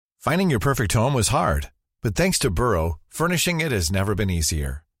Finding your perfect home was hard, but thanks to Burrow, furnishing it has never been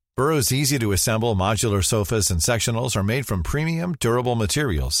easier. Burrow's easy-to-assemble modular sofas and sectionals are made from premium, durable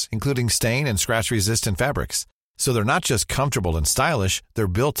materials, including stain and scratch-resistant fabrics. So they're not just comfortable and stylish, they're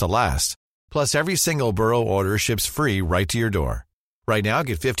built to last. Plus, every single Burrow order ships free right to your door. Right now,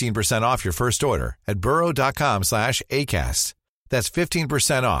 get 15% off your first order at burrow.com/ACAST. That's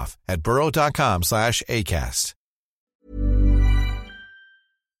 15% off at burrow.com/ACAST.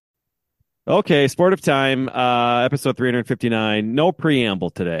 Okay, Sport of Time, episode 359. No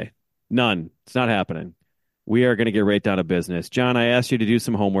preamble today. None. It's not happening. We are going to get right down to business. John, I asked you to do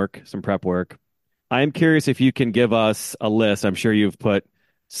some homework, some prep work. I am curious if you can give us a list. I'm sure you've put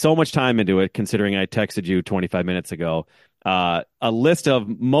so much time into it, considering I texted you 25 minutes ago. A list of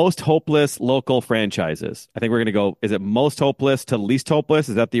most hopeless local franchises. I think we're going to go, is it most hopeless to least hopeless?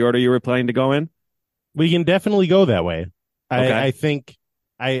 Is that the order you were planning to go in? We can definitely go that way. Okay. I think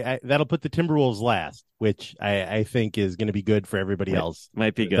I that'll put the Timberwolves last, which I think is going to be good for everybody else.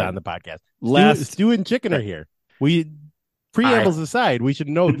 Might be good on the podcast. Stu and Chicken are here. Preambles aside, we should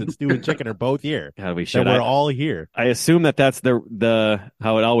note that Stu and Chicken are both here. God, we should. That we're all here. I assume that's the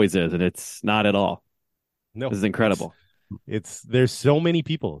how it always is, and it's not at all. No, this is incredible. There's so many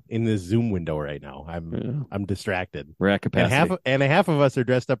people in this Zoom window right now. I'm distracted. We're at capacity, and half of us are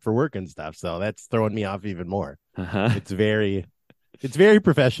dressed up for work and stuff, so that's throwing me off even more. It's very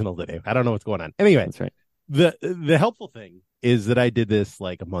professional today. I don't know what's going on. Anyway, that's right. The helpful thing is that I did this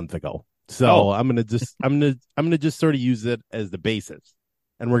like a month ago. So I'm gonna just sort of use it as the basis,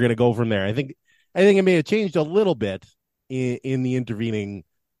 and we're gonna go from there. I think it may have changed a little bit in the intervening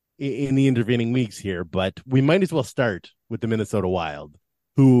weeks here, but we might as well start with the Minnesota Wild,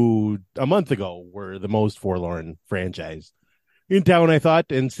 who a month ago were the most forlorn franchise in town, I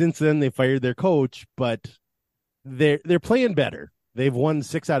thought, and since then they fired their coach, but they're playing better. They've won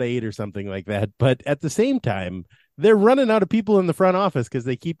 6 out of 8 or something like that, but at the same time, they're running out of people in the front office because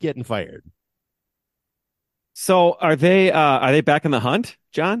they keep getting fired. So are they back in the hunt,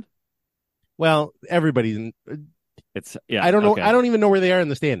 John? Well, everybody's. I don't know. Okay. I don't even know where they are in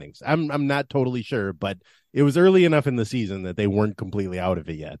the standings. I'm not totally sure, but it was early enough in the season that they weren't completely out of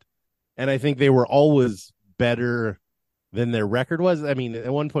it yet, and I think they were always better than their record was. I mean,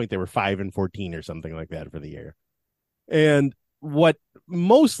 at one point they were 5-14 or something like that for the year, and what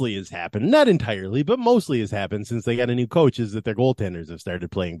mostly has happened, not entirely, but mostly has happened since they got a new coach, is that their goaltenders have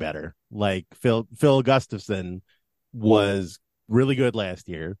started playing better. Like Phil Gustafson was really good last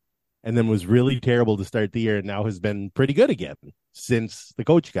year and then was really terrible to start the year and now has been pretty good again since the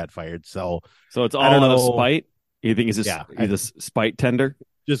coach got fired. So it's all out of spite? You think he's a spite tender?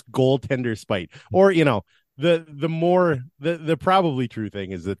 Just goaltender spite. Or, the probably true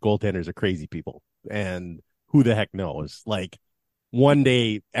thing is that goaltenders are crazy people and who the heck knows? Like, one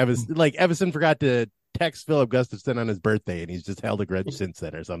day, Evison forgot to text Philip Gustafson on his birthday, and he's just held a grudge since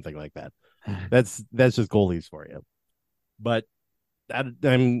then, or something like that. That's just goalies for you. But I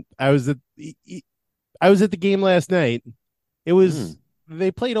was at the game last night. It was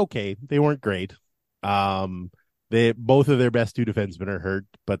they played okay. They weren't great. Both of their best 2 defensemen are hurt,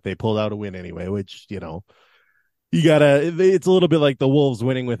 but they pulled out a win anyway. Which you gotta. It's a little bit like the Wolves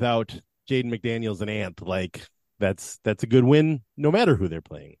winning without Jaden McDaniels and Ant. Like. That's a good win, no matter who they're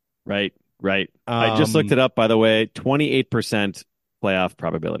playing. Right. I just looked it up, by the way. 28% playoff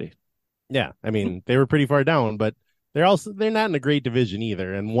probability. Yeah, I mean they were pretty far down, but they're not in a great division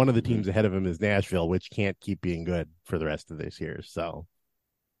either. And one of the teams ahead of them is Nashville, which can't keep being good for the rest of this year. So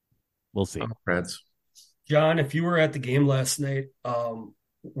we'll see. John, if you were at the game last night,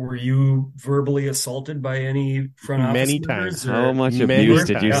 were you verbally assaulted by any front office many members? times? How much abuse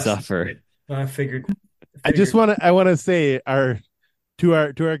did you suffer? I figured. I want to say to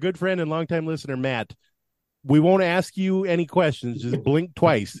our good friend and longtime listener Matt, we won't ask you any questions. Just blink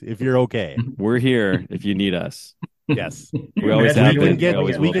twice if you're okay. We're here if you need us. Yes, we always have been.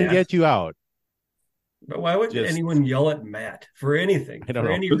 We can get you out. But why would anyone yell at Matt for anything? I don't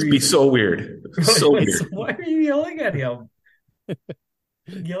know. It would be so weird. So weird. Why are you yelling at him?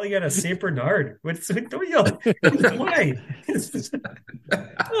 Yelling at a Saint Bernard. Don't yell. Why?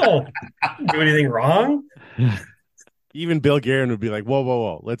 No. Do anything wrong? Even Bill Guerin would be like,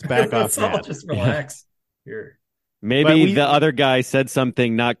 whoa. Let's back off. Let's all just relax here. Maybe the other guy said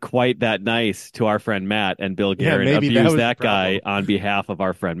something not quite that nice to our friend Matt, and Bill Guerin abused that guy on behalf of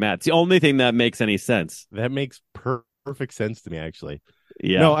our friend Matt. It's the only thing that makes any sense. That makes perfect sense to me, actually.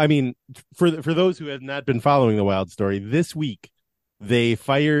 Yeah. No, I mean, for those who have not been following the Wild story, this week they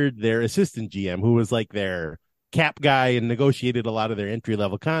fired their assistant GM, who was like their cap guy and negotiated a lot of their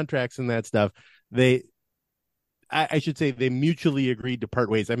entry-level contracts and that stuff. I should say they mutually agreed to part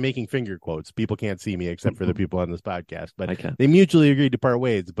ways. I'm making finger quotes. People can't see me except for the people on this podcast, but I can. they mutually agreed to part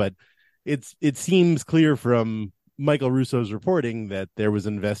ways. But it seems clear from Michael Russo's reporting that there was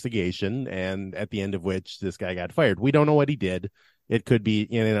an investigation, and at the end of which this guy got fired. We don't know what he did. It could be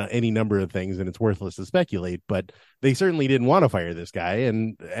any number of things, and it's worthless to speculate. But they certainly didn't want to fire this guy,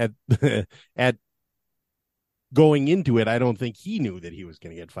 and at going into it, I don't think he knew that he was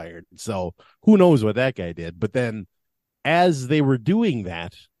going to get fired. So who knows what that guy did? But then, as they were doing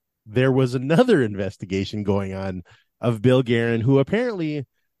that, there was another investigation going on of Bill Guerin, who apparently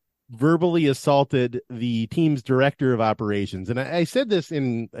verbally assaulted the team's director of operations. And I said this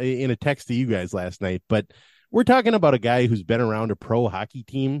in a text to you guys last night, but we're talking about a guy who's been around a pro hockey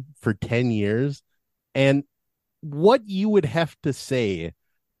team for 10 years. And what you would have to say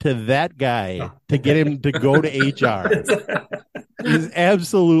to that guy to get him to go to HR is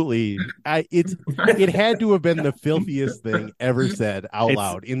absolutely it had to have been the filthiest thing ever said out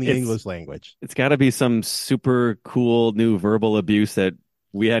loud in the English language. It's got to be some super cool new verbal abuse that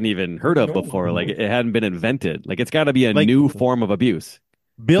we hadn't even heard of before. Like, it hadn't been invented. Like, it's got to be a new form of abuse.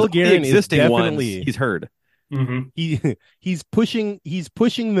 Bill Guerin is definitely ones, he's heard. Mm-hmm. He's pushing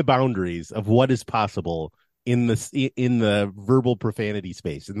the boundaries of what is possible in the verbal profanity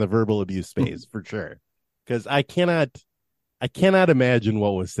space, in the verbal abuse space, for sure. Because I cannot imagine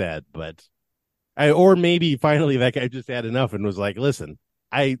what was said, but or maybe finally that guy just had enough and was like, listen,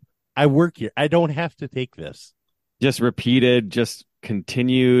 I work here. I don't have to take this. Just repeated, just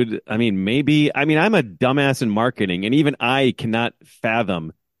continued. I'm a dumbass in marketing, and even I cannot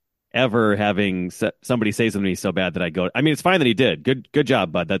fathom ever having somebody say something to me so bad that I go, it's fine that he did. Good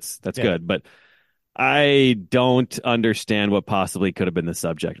job, bud. That's good. But I don't understand what possibly could have been the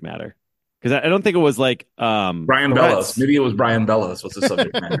subject matter. Because I don't think it was like Brian Bellows. Maybe it was Brian Bellows was the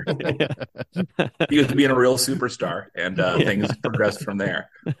subject matter. He was being a real superstar, and things progressed from there.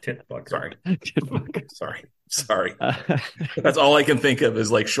 Sorry. That's all I can think of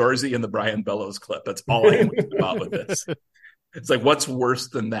is like Shoresy and the Brian Bellows clip. That's all I can think about with this. It's like, what's worse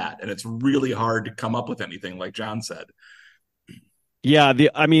than that? And it's really hard to come up with anything, like John said. Yeah,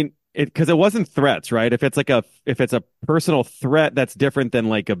 because it wasn't threats, right? If it's a personal threat, that's different than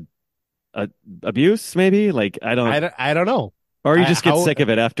like a abuse, maybe. Like I don't know. Or you just get sick of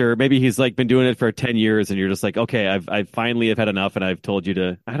it after maybe he's like been doing it for 10 years, and you're just like, okay, I finally have had enough, and I've told you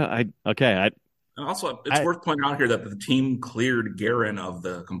to. And also, it's worth pointing out here that the team cleared Guerin of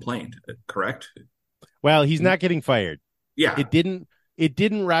the complaint. Correct? Well, he's not getting fired. Yeah, it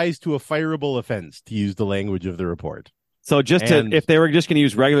didn't rise to a fireable offense, to use the language of the report. So if they were just going to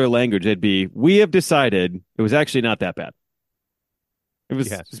use regular language, it'd be, we have decided it was actually not that bad. It was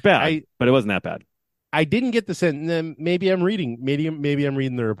bad, but it wasn't that bad. I didn't get the sense. Maybe I'm reading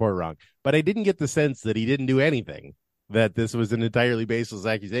the report wrong, but I didn't get the sense that he didn't do anything. That this was an entirely baseless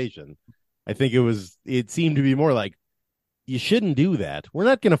accusation. I think it seemed to be more like, you shouldn't do that. We're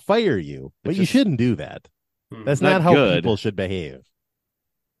not going to fire you, but you shouldn't do that. That's not how people should behave.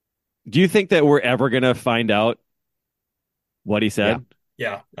 Do you think that we're ever going to find out what he said?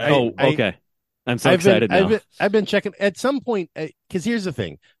 Yeah. Okay. I'm so excited now. I've been checking at some point, because here's the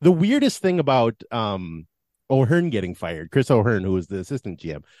thing. The weirdest thing about O'Hearn getting fired, Chris O'Hearn, who was the assistant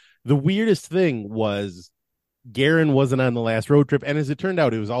GM, the weirdest thing was Guerin wasn't on the last road trip. And as it turned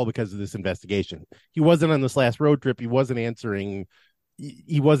out, it was all because of this investigation. He wasn't on this last road trip. He wasn't answering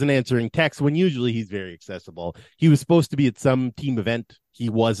texts when usually he's very accessible. He was supposed to be at some team event. He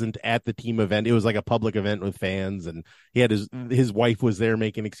wasn't at the team event. It was like a public event with fans, and he had his wife was there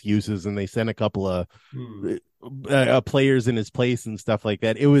making excuses, and they sent a couple of players in his place and stuff like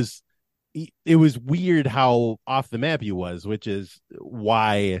that. It was weird how off the map he was, which is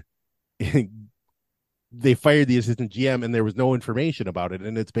why they fired the assistant GM, and there was no information about it.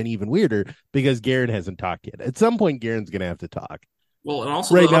 And it's been even weirder because Guerin hasn't talked yet. At some point, Guerin's going to have to talk. Well, and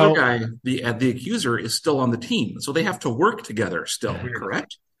also other guy, the accuser, is still on the team, so they have to work together still.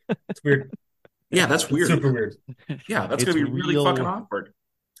 Correct? It's weird. Yeah, that's weird. Super weird. Yeah, that's going to be really fucking awkward.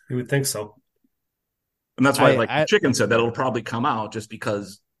 You would think so. And that's why, Chicken said that it'll probably come out just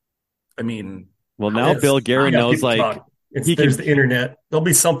because. Now Bill Guerin knows there's the internet. There'll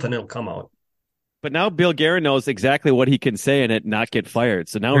be something that'll come out. But now Bill Guerin knows exactly what he can say and it not get fired.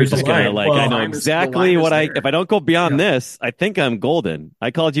 So now we're just going to I know exactly if I don't go beyond this, I think I'm golden.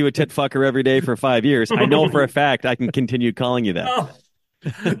 I called you a tit fucker every day for 5 years. I know for a fact I can continue calling you that.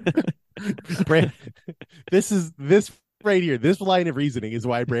 This right here. This line of reasoning is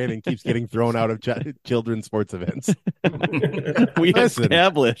why Brandon keeps getting thrown out of children's sports events. We Listen.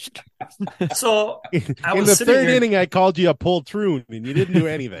 established. So I In was the sitting third here- inning, I called you a poltroon, and you didn't do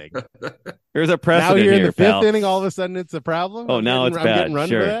anything. There's a Now precedent here in here, the fifth pal. inning, all of a sudden it's a problem. Oh, now it's I'm getting bad. run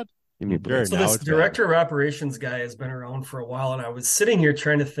Sure. for that. Give me a break. Sure, So now this it's director of operations guy has been around for a while, and I was sitting here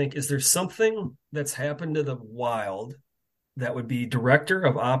trying to think, is there something that's happened to the Wild that would be director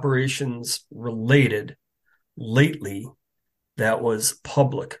of operations related lately that was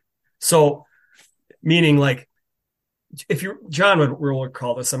public? So meaning like if you John would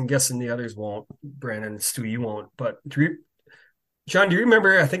recall this, I'm guessing the others won't, Brandon and Stu, you won't, but John, do you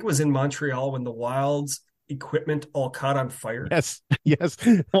remember, I think it was in Montreal when the Wild's equipment all caught on fire? Yes.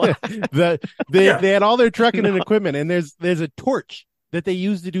 They had all their trucking and equipment, and there's a torch that they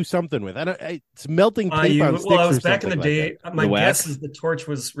use to do something with. It's melting tape on sticks. Well, it was or back in the something day. like My The guess wax? is the torch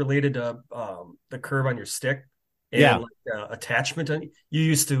was related to the curve on your stick and Yeah. like, attachment. You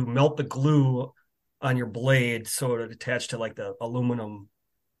used to melt the glue on your blade so it attached to like the aluminum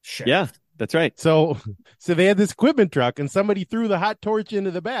shaft. Yeah, that's right. So they had this equipment truck, and somebody threw the hot torch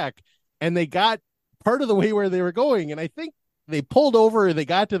into the back, and they got part of the way where they were going, and I think they pulled over, or they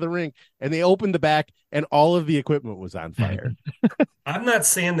got to the rink, and they opened the back, and all of the equipment was on fire. I'm not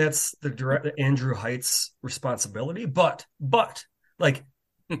saying that's the Andrew Heights responsibility, but like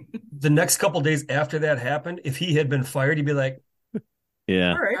the next couple days after that happened, if he had been fired, he'd be like,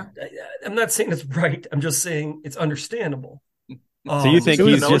 Yeah. all right, I'm not saying it's right. I'm just saying it's understandable. So you think This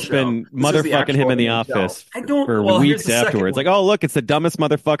is he's a just no-show. been This is the motherfucking him in the actual office I don't for well, here's weeks the second afterwards? one. Like, oh, look, it's the dumbest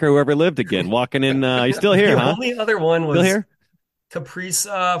motherfucker who ever lived again, walking in. You still here, The huh? only other one was Still here?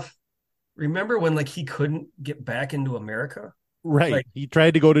 Kaprizov. Remember when like he couldn't get back into America? Right. Like- He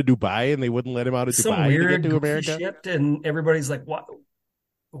tried to go to Dubai, and they wouldn't let him out of Some Dubai to weird get to goofy America. shit, and everybody's like,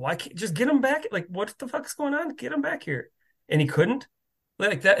 why can't just get him back? Like, what the fuck's going on? Get him back here. And he couldn't.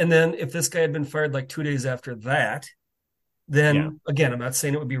 Like that. And then if this guy had been fired like 2 days after that, then again, I'm not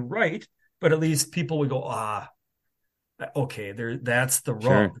saying it would be right, but at least people would go, okay, that's the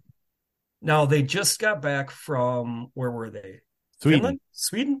Sure. rub. Now they just got back from, where were they? Sweden,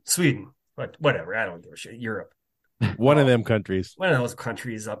 Finland? Sweden. But whatever. I don't give a shit. Europe. one of them countries, One of those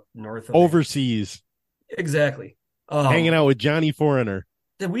countries up north of overseas, Exactly. hanging out with Johnny Foreigner.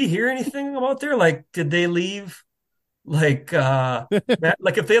 Did we hear anything about there? Like, did they leave? Like, like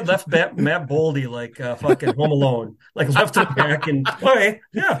if they had left Matt Boldy, like fucking Home Alone, like left him back and okay,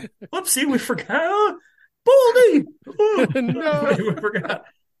 yeah, whoopsie, we forgot Boldy. No. We forgot.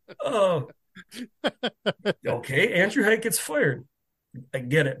 Oh, okay. Andrew Haight gets fired. I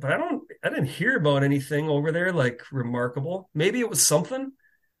get it, but I didn't hear about anything over there like remarkable. Maybe it was something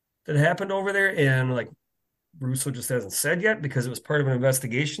that happened over there, and like Russo just hasn't said yet because it was part of an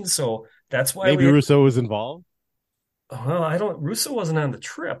investigation. So that's why Maybe Russo was involved. Well, Russo wasn't on the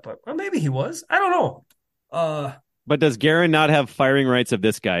trip, but well, maybe he was. I don't know. But does Guerin not have firing rights of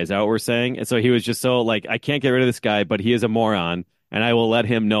this guy? Is that what we're saying? And so he was just so like, I can't get rid of this guy, but he is a moron, and I will let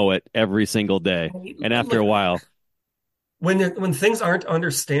him know it every single day. And after a while, when things aren't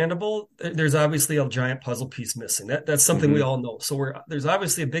understandable, there's obviously a giant puzzle piece missing. That's something we all know. So there's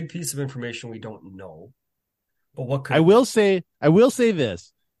obviously a big piece of information we don't know. But what could I will say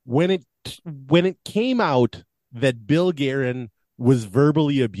this: when it came out that Bill Guerin was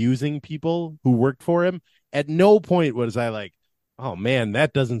verbally abusing people who worked for him, at no point was I like, oh man,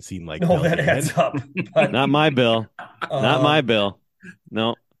 that doesn't seem like no, Bill that Guerin. adds up. But, not my bill, not my bill.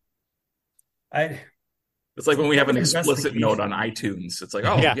 No, It's like when we have an explicit Investigation. note on iTunes. It's like,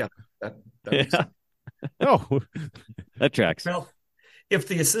 oh Yeah. yeah, that makes yeah, sense. No, that tracks. Well, if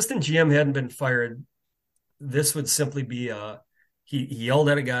the assistant GM hadn't been fired, this would simply be he yelled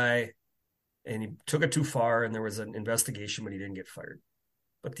at a guy and he took it too far, and there was an investigation, but he didn't get fired.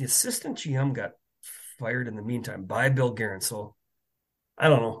 But the assistant GM got fired in the meantime by Bill Guerin. So I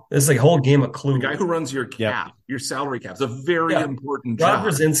don't know. It's like a whole game of Clue. The guy who runs your cap, your salary cap, is a very Yeah. important Rob job.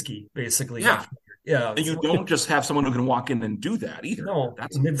 Brzezinski basically. Yeah. got fired. Yeah. And you don't just have someone who can walk in and do that either. No,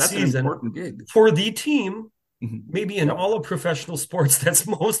 that's an mid-season. important gig. For the team, Mhm. maybe in all of professional sports, that's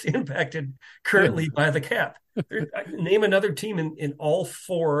most impacted currently by the cap. Name another team in all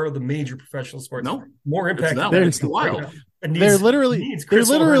four of the major professional sports. No. More impacted. them. than It's the Wild. It there needs literally Chris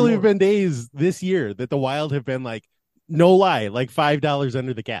O'Hearn have been days this year that the Wild have been like, no lie, like $5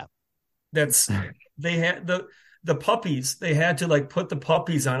 under the cap. That's they had the puppies. They had to like put the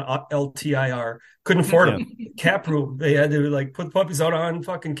puppies on LTIR. Couldn't afford them. Cap room. They had to like put puppies out on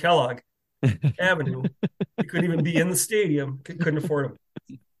fucking Kellogg Avenue. They couldn't even be in the stadium. Couldn't afford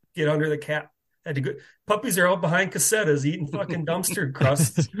them. Get under the cap. Had to go. Puppies are out behind casetas eating fucking dumpster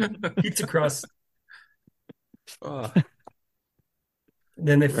crusts, pizza crusts.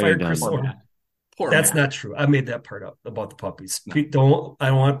 Then they Writing fired down. Chris Poor Orr. Matt. Poor That's Matt. not true. I made that part up about the puppies. No. Pete, don't.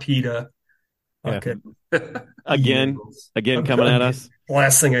 I want PETA. Yeah. Okay. Again coming at us.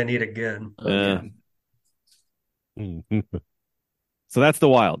 Last thing I need again. Again. So that's the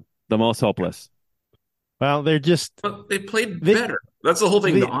Wild, the most hopeless. Well, they're just But they played better. That's the whole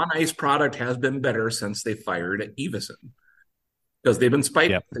thing. The on-ice product has been better since they fired Evason. Because they've been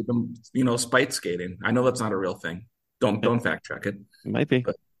they've been, spite skating. I know that's not a real thing. Don't fact check it. It might be.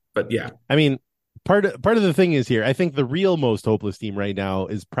 But yeah. I mean, part of the thing is here, I think the real most hopeless team right now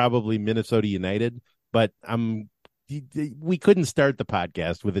is probably Minnesota United, but we couldn't start the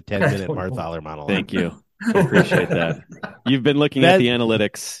podcast with a 10-minute Marthaler monologue. Thank you. I appreciate that. You've been looking at the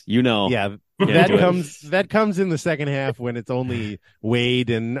analytics, Yeah, that comes in the second half when it's only Wade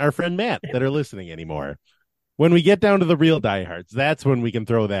and our friend Matt that are listening anymore. When we get down to the real diehards, that's when we can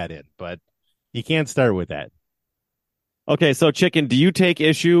throw that in, but you can't start with that. Okay, so Chicken, do you take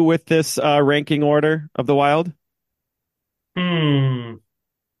issue with this ranking order of the Wild? I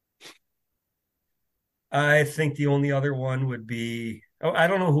think the only other one would be, I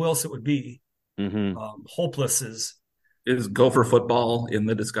don't know who else it would be. Mm-hmm. Hopeless is Gopher football in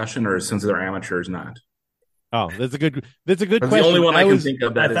the discussion, or since they're amateurs, not? Oh, that's a good question. The only one I can think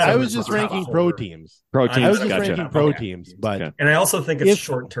of that is. I was just ranking pro teams. Pro teams. I was just gotcha. ranking pro teams, but Okay. And I also think it's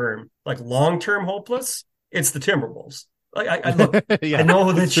short term, like long term hopeless. It's the Timberwolves. Like I look, yeah, I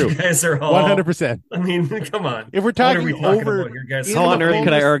know that it's true. you guys are all 100%. I mean, come on. If we're What talking, are we talking over about here, guys? How on earth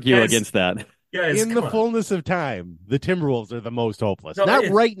could I argue guys, against that? Guys, in the fullness of time, the Timberwolves are the most hopeless. No, not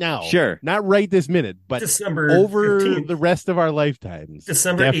right now, Sure, not right this minute, but December over 15th, the rest of our lifetimes.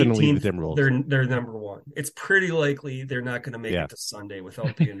 December Definitely 18th, the Timberwolves. they're number one. It's pretty likely they're not going to make it to Sunday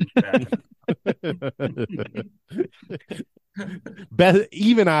without being back.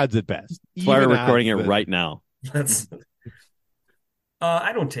 Even odds at best. that's why we're Even recording it odds right now. That's.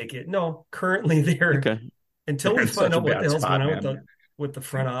 I don't take it. No, currently they're Okay. until They're we in find such a out what bad the hell's spot, going on man. with the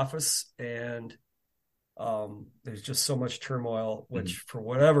front office, and there's just so much turmoil. Which, for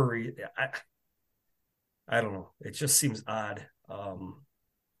whatever reason, I don't know. It just seems odd.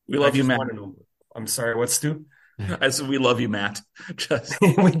 We love you, Matt. I'm sorry. What, Stu? I said we love you, Matt. Just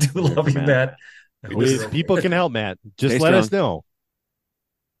We do love you, Matt. People can help, Matt. Just Stay let strong. us know.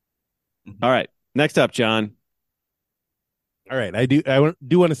 All right. Next up, John. All right. I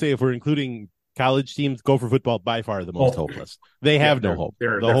do want to say, if we're including college teams, Gopher football by far the most hopeless. They have no hope.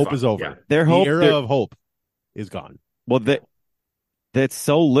 The hope is over. Yeah. Their The hope, era of hope is gone. well, that's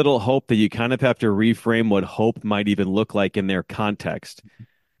so little hope that you kind of have to reframe what hope might even look like in their context.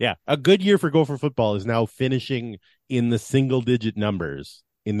 Yeah, a good year for Gopher football is now finishing in the single-digit numbers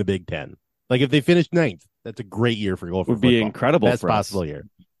in the Big Ten. Like if they finish 9th, that's a great year for Gopher Would be football. incredible. Best for us. possible year.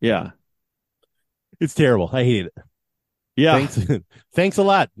 Yeah. It's terrible. I hate it. Yeah. Thanks a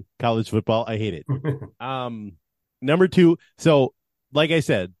lot, college football. I hate it. Number 2. So, like I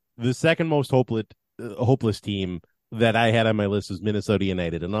said, the second most hopeless team that I had on my list was Minnesota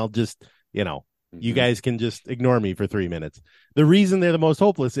United, and I'll just, you guys can just ignore me for 3 minutes. The reason they're the most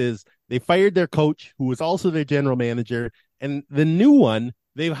hopeless is they fired their coach, who was also their general manager, and the new one,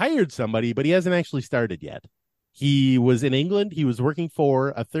 they've hired somebody, but he hasn't actually started yet. He was in England. He was working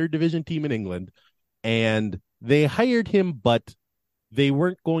for a third division team in England, and they hired him, but they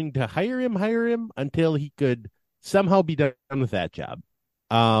weren't going to hire him until he could somehow be done with that job.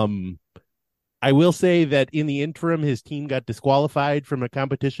 I will say that in the interim, his team got disqualified from a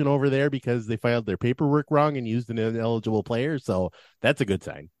competition over there because they filed their paperwork wrong and used an ineligible player. So that's a good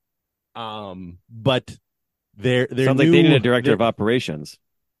sign. But they're sounds like they need a director of operations.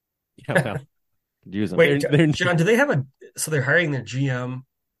 Yeah, well, use them. Wait, John, do they have so they're hiring their GM?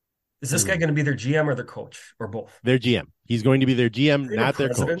 Is this guy going to be their GM or their coach or both? Their GM. He's going to be their GM, not their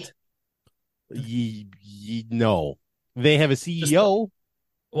president? coach. No, they have a CEO.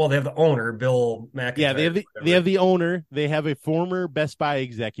 Well, they have the owner, Bill McIntyre. Yeah, they have the owner. They have a former Best Buy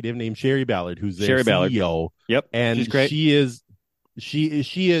executive named Sherry Ballard, who's their CEO. Ballard. Yep, and she's great.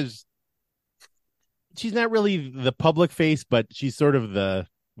 She's not really the public face, but she's sort of the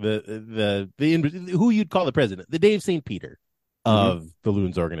who you'd call the president, the Dave St. Peter of the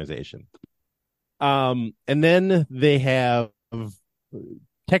Loons organization. And then they have,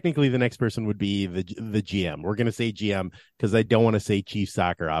 technically the next person would be the GM. We're going to say GM because I don't want to say chief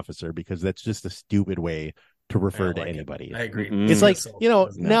soccer officer because that's just a stupid way to refer to anybody. I agree. It's like,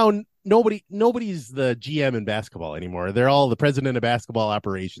 now nobody's the GM in basketball anymore. They're all the president of basketball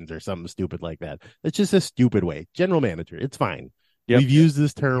operations or something stupid like that. It's just a stupid way. General manager. It's fine. Yep. We've used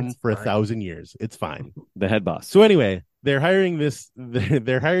this term for 1,000 years. It's fine. The head boss. So anyway, they're hiring this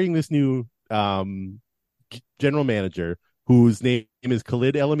new general manager whose name is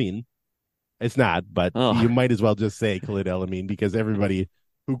Khalid El-Amin. It's not, but Oh. you might as well just say Khalid El-Amin because everybody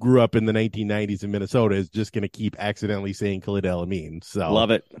who grew up in the 1990s in Minnesota is just going to keep accidentally saying Khalid El-Amin. So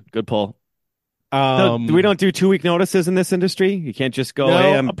Love it. Good pull. So we don't do 2-week notices in this industry. You can't just go. No,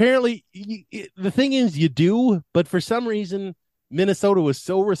 Hey, apparently the thing is you do, but for some reason Minnesota was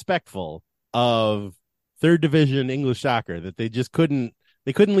so respectful of third division English soccer that they just couldn't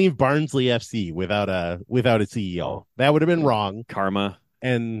leave Barnsley FC without a CEO. That would have been wrong, karma.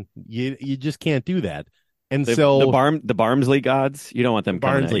 and you just can't do that. And The so the Barnsley gods, you don't want them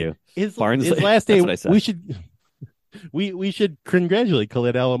coming Barnsley, at you. his Barnsley. last day. That's what I said. We should congratulate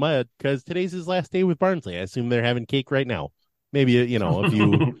Khalid El-Ahmad because today's his last day with Barnsley. I assume they're having cake right now. Maybe a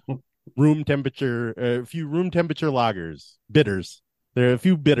few room temperature lagers, bitters. There are a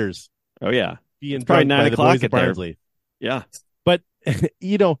few bitters. Oh yeah, Being probably drunk 9 by the o'clock boys at of Barnsley. yeah. But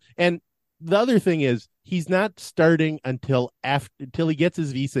and the other thing is he's not starting until he gets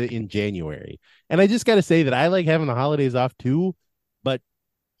his visa in January. And I just got to say that I like having the holidays off too, but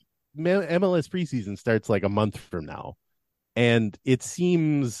MLS preseason starts like a month from now, and it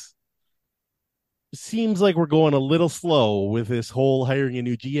seems like we're going a little slow with this whole hiring a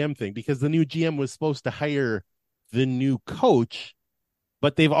new GM thing because the new GM was supposed to hire the new coach,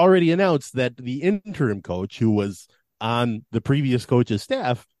 but they've already announced that the interim coach who was on the previous coach's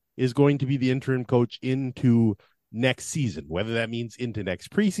staff is going to be the interim coach into next season, whether that means into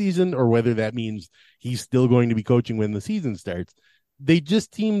next preseason or whether that means he's still going to be coaching when the season starts. They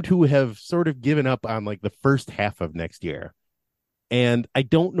just seem to have sort of given up on like the first half of next year. And I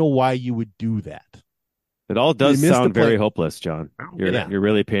don't know why you would do that. It all does sound very hopeless, John. You're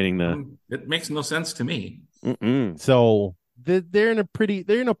really painting the. It makes no sense to me. So they're in a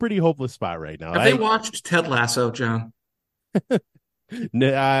pretty hopeless spot right now. Have they watched Ted Lasso, John?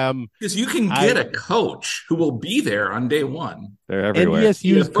 Because you can get a coach who will be there on day one. They're everywhere.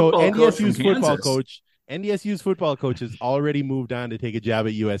 NDSU's football coach has already moved on to take a job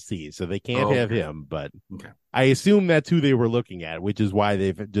at USC, so they can't have him. But I assume that's who they were looking at, which is why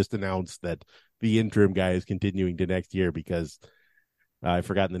they've just announced that the interim guy is continuing to next year because I've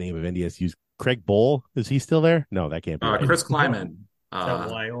forgotten the name of NDSU's Craig Bowl. Is he still there? No, that can't be right. Chris Kleiman.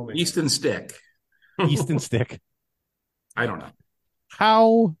 Wyoming. Easton Stick. Easton Stick. I don't know.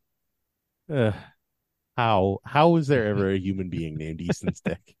 How is there ever a human being named Easton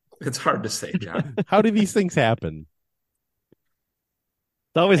Stick? It's hard to say, John. How do these things happen?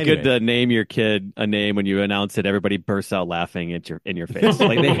 It's always good to name your kid a name when you announce it. Everybody bursts out laughing in your face.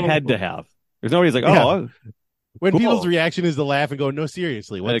 Like they had to have. There's nobody's like, when cool. People's reaction is to laugh and go, no,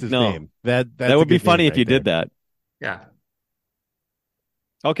 seriously, what's his name? That would be funny if you did that. Yeah.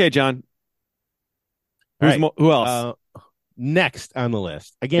 Okay, John. Who else? Next on the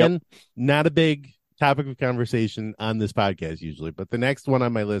list. Again, not a big topic of conversation on this podcast usually, but the next one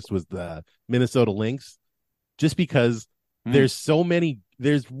on my list was the Minnesota Lynx, just because there's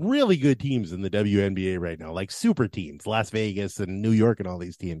really good teams in the WNBA right now, like super teams, Las Vegas and New York and all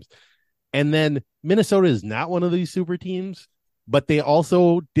these teams. And then Minnesota is not one of these super teams, but they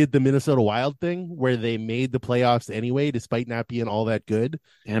also did the Minnesota Wild thing where they made the playoffs anyway, despite not being all that good.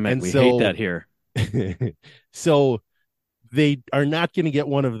 Damn it, we hate that here. So they are not going to get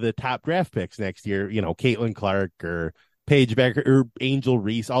one of the top draft picks next year. Caitlin Clark or Paige Becker or Angel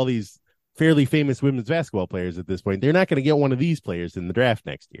Reese, all these fairly famous women's basketball players at this point. They're not going to get one of these players in the draft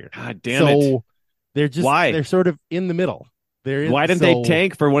next year. God damn it. So they're sort of in the middle. Why didn't they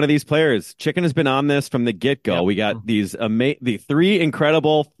tank for one of these players? Chicken has been on this from the get-go. Yep. We got the three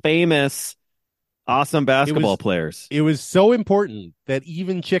incredible, famous, awesome basketball players. It was so important that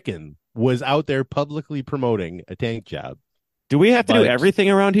even Chicken was out there publicly promoting a tank job. Do we have to do everything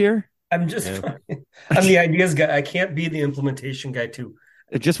around here? I'm I'm the ideas guy. I can't be the implementation guy too.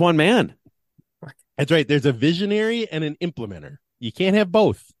 It's just one man. That's right. There's a visionary and an implementer. You can't have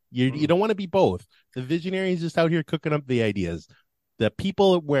both. You don't want to be both. The visionary is just out here cooking up the ideas. The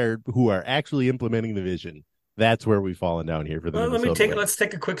people who are actually implementing the vision, that's where we've fallen down here for the let's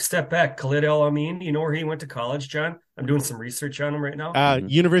take a quick step back. Khalid El-Amin, you know where he went to college, John? I'm doing some research on him right now.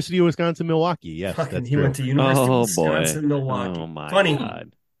 University of Wisconsin, Milwaukee. Yes, he went to University of Wisconsin, Milwaukee. Oh my Funny.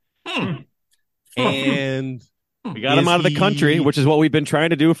 God. And we got him out of the country, which is what we've been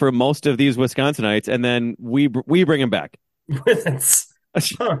trying to do for most of these Wisconsinites, and then we bring him back. Because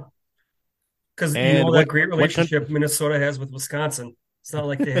that great relationship Minnesota has with Wisconsin. It's not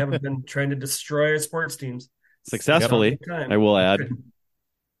like they haven't been trying to destroy sports teams successfully. I will add.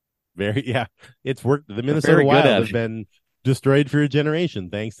 It's worked. The Minnesota Wild have been destroyed for a generation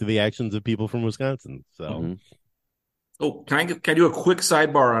thanks to the actions of people from Wisconsin. So, can I do a quick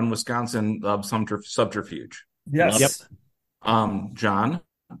sidebar on Wisconsin subterfuge? Yes. Yep. John,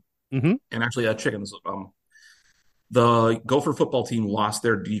 Mhm. and actually Chickens. The Gopher football team lost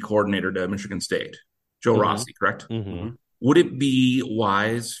their D coordinator to Michigan State, Joe Mhm. Rossi, correct? Mhm. Would it be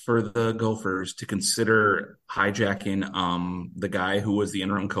wise for the Gophers to consider hijacking the guy who was the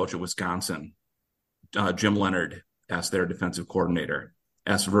interim coach at Wisconsin, Jim Leonard, as their defensive coordinator,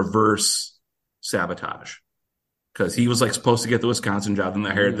 as reverse sabotage? Because he was like supposed to get the Wisconsin job, and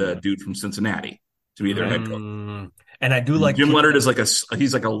they hired the dude from Cincinnati to be their head coach. And I do like Jim Leonard is like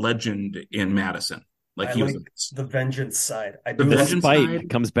he's like a legend in Madison. Like I he was like the vengeance side. I the do The like vengeance spite side.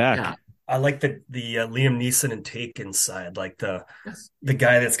 comes back. Yeah. I like the Liam Neeson and Taken side, like Yes. the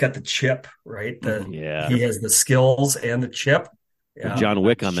guy that's got the chip, right? Yeah. He has the skills and the chip. With John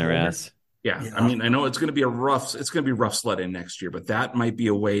Wick on their Shoulder. ass. Yeah. Yeah. I mean, I know it's going to be rough sledding next year, but that might be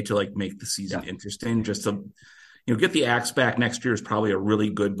a way to like make the season interesting. Just to, get the axe back next year is probably a really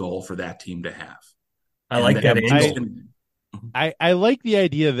good goal for that team to have. I like that angle. I like the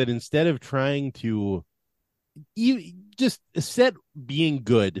idea that instead of trying to just set being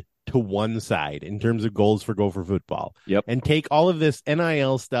good to one side in terms of goals for Gopher football, and take all of this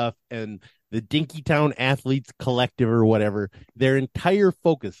NIL stuff and the Dinkytown Athletes Collective or whatever, their entire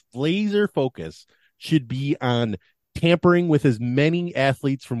focus, laser focus, should be on tampering with as many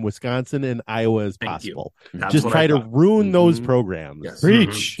athletes from Wisconsin and Iowa as possible. Just try to ruin those programs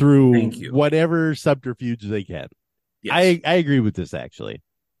through whatever subterfuge they can. Yes. I agree with this, actually.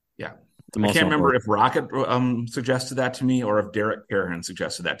 Yeah. I can't remember if Rocket suggested that to me or if Derek Callahan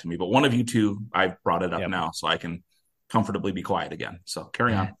suggested that to me, but one of you two, I brought it up now so I can comfortably be quiet again. So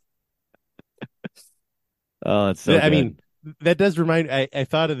carry on. Oh, it's so good. I mean, that does remind, I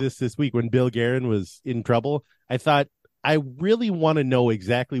thought of this week when Bill Guerin was in trouble. I thought, I really want to know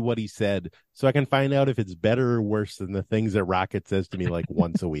exactly what he said so I can find out if it's better or worse than the things that Rocket says to me like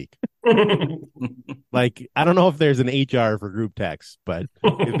once a week. Like, I don't know if there's an HR for group text, but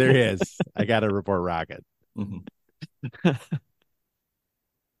if there is, I got to report Rocket.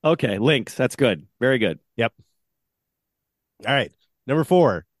 Okay, Lynx. That's good. Very good. Yep. All right. Number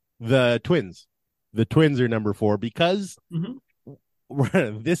 4, the Twins. The Twins are number 4 because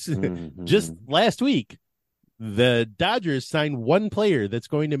this just last week, the Dodgers signed one player that's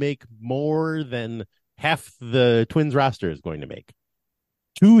going to make more than half the Twins roster is going to make.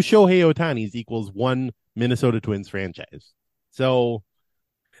 2 Shohei Ohtanis equals 1 Minnesota Twins franchise. So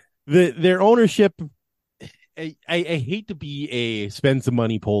their ownership, I hate to be a spend some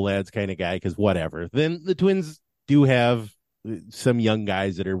money, pull ads kind of guy, because whatever. Then the Twins do have some young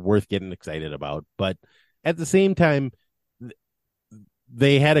guys that are worth getting excited about. But at the same time,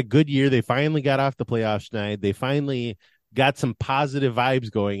 they had a good year. They finally got off the playoff schneid. They finally got some positive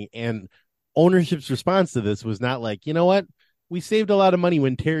vibes going. And ownership's response to this was not like, you know what? We saved a lot of money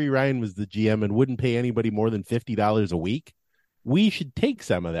when Terry Ryan was the GM and wouldn't pay anybody more than $50 a week. We should take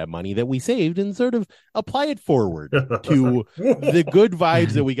some of that money that we saved and sort of apply it forward to the good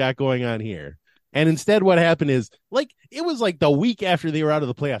vibes that we got going on here. And instead, what happened is, like, it was like the week after they were out of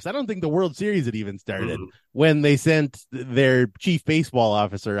the playoffs. I don't think the World Series had even started when they sent their chief baseball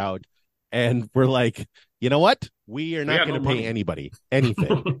officer out and were like, you know what? We are not going to pay anybody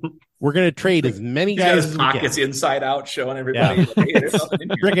anything. We're going to trade as many guys as we can. Pockets inside out, showing everybody.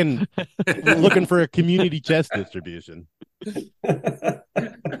 Freaking looking for a community chest distribution.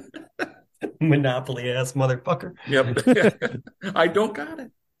 Monopoly ass motherfucker. Yep. I don't got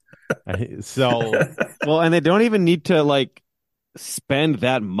it. Well, and they don't even need to like spend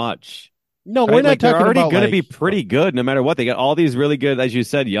that much. No, we're not talking they're already about going to be pretty good no matter what. They got all these really good, as you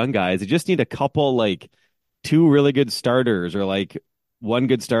said, young guys. They just need a couple, like 2 really good starters or like 1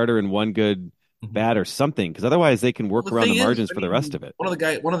 good starter and 1 good bat or something, because otherwise they can work around the margins for the rest of it. One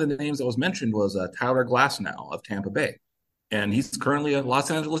of the names that was mentioned was Tyler Glasnow of Tampa Bay, and he's currently a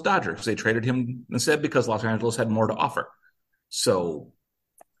Los Angeles Dodger because they traded him instead because Los Angeles had more to offer. So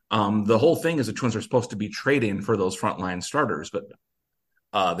the whole thing is the Twins are supposed to be trading for those frontline starters, but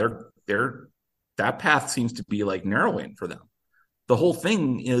that path seems to be like narrowing for them. The whole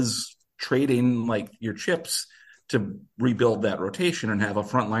thing is trading like your chips to rebuild that rotation and have a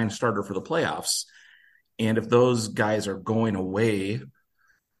frontline starter for the playoffs. And if those guys are going away,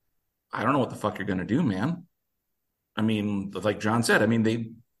 I don't know what the fuck you're going to do, man. I mean, like John said, I mean,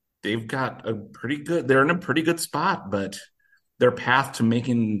 they've got they're in a pretty good spot, but their path to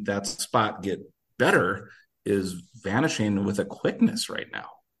making that spot get better is vanishing with a quickness right now.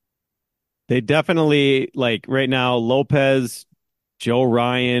 They definitely, like right now, Lopez, Joe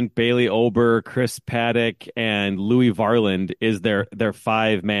Ryan, Bailey Ober, Chris Paddock, and Louis Varland is their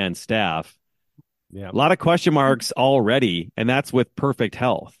 5-man staff. Yeah. A lot of question marks already, and that's with perfect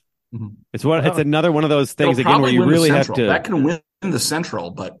health. It's another one of those things They'll again where you win the really have Central. to. That can win the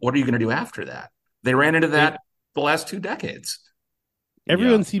Central, but what are you going to do after that? They ran into that the last 2 decades.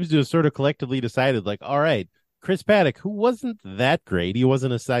 Everyone seems to have sort of collectively decided, like, all right, Chris Paddock, who wasn't that great, he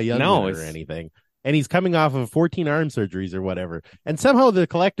wasn't a Cy Young winner or anything, and he's coming off of 14 arm surgeries or whatever, and somehow the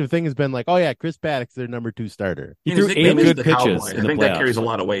collective thing has been like, oh yeah, Chris Paddock's their number 2 starter. He threw 8 good pitches. I think that carries a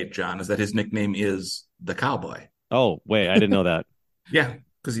lot of weight, John. Is that his nickname is the Cowboy? Oh wait, I didn't know that. Yeah,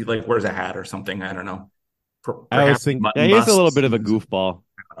 because he wears a hat or something. I don't know. I was thinking, he's a little bit of a goofball.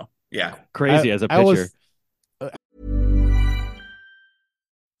 I don't know. Yeah, crazy as a pitcher.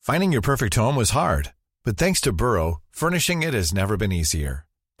 Finding your perfect home was hard, but thanks to Burrow, furnishing it has never been easier.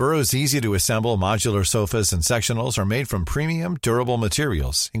 Burrow's easy-to-assemble modular sofas and sectionals are made from premium, durable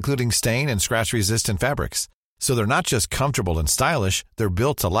materials, including stain and scratch-resistant fabrics. So they're not just comfortable and stylish, they're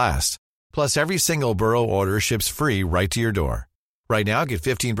built to last. Plus, every single Burrow order ships free right to your door. Right now, get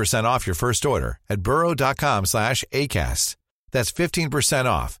 15% off your first order at burrow.com/ACAST. That's 15%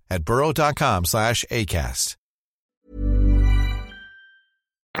 off at burrow.com/ACAST.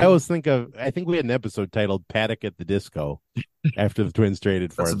 I think we had an episode titled Paddock at the Disco after the Twins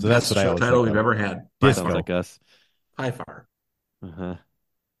traded for him. So that's what I always title we've ever had. Disco. Sounds like us. By far.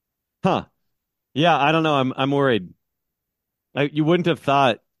 Huh. Yeah, I don't know. I'm worried. You wouldn't have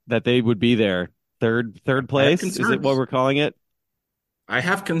thought that they would be there. Third place? Is it what we're calling it? I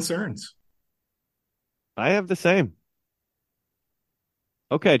have concerns. I have the same.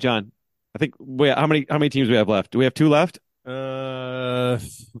 Okay, John. I think how many teams do we have left? Do we have 2 left? 3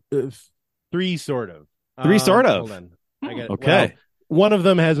 sort of. 3 sort of. Hold on. Okay. Well, one of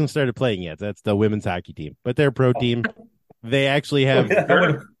them hasn't started playing yet. That's the women's hockey team, but they're a pro team. They actually have.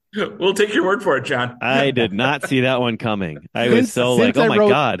 We'll take your word for it, John. I did not see that one coming. I was oh my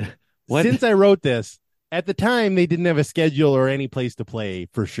God. What? Since I wrote this, at the time, they didn't have a schedule or any place to play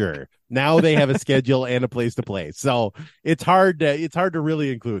for sure. Now they have a schedule and a place to play. So it's hard to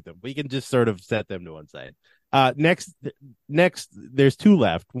really include them. We can just sort of set them to one side. Next, there's 2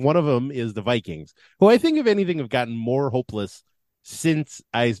 left. One of them is the Vikings, who I think, if anything, have gotten more hopeless since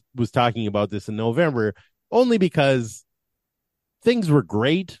I was talking about this in November, only because things were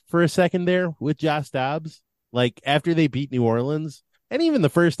great for a second there with Josh Dobbs. Like, after they beat New Orleans, and even the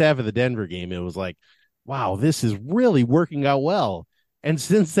first half of the Denver game, it was like, wow, this is really working out well. And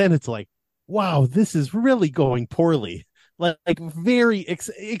since then, it's like, wow, this is really going poorly. Like very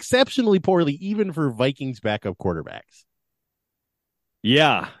exceptionally poorly, even for Vikings backup quarterbacks.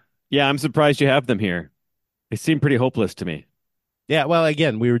 Yeah. I'm surprised you have them here. They seem pretty hopeless to me. Yeah, well,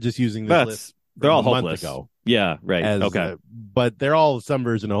 again, we were just using this list. They're all a month hopeless. ago. Yeah, right. Okay. But they're all some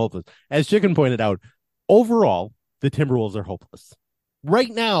version of hopeless. As Chicken pointed out, overall, the Timberwolves are hopeless. Right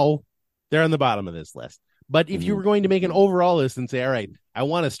now, they're on the bottom of this list. But if you were going to make an overall list and say, all right, I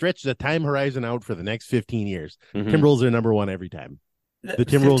want to stretch the time horizon out for the next 15 years, Timberwolves are number 1 every time. The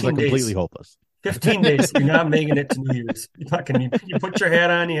Timberwolves are completely hopeless. 15 days. You're not making it to New Year's. You put your hat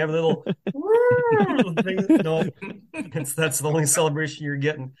on, you have a little thing. No, that's the only celebration you're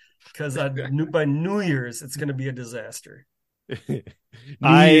getting, because by New Year's, it's going to be a disaster. New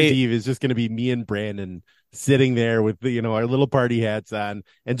Year's Eve is just going to be me and Brandon sitting there with our little party hats on,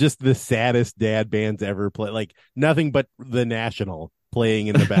 and just the saddest dad bands ever play, like nothing but The National playing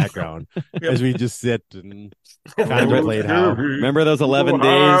in the background as we just sit and contemplate how. Remember those 11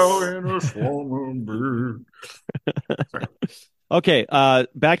 days? Okay,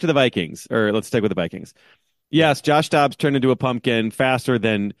 back to the Vikings, or let's stick with the Vikings. Yes, Josh Dobbs turned into a pumpkin faster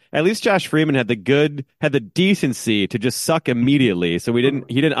than at least Josh Freeman had the decency to just suck immediately. So he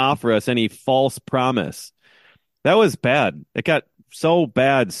didn't offer us any false promise. That was bad. It got so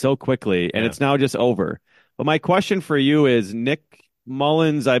bad so quickly, and it's now just over. But my question for you is, Nick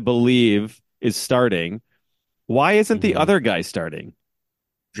Mullins, I believe, is starting. Why isn't the other guy starting?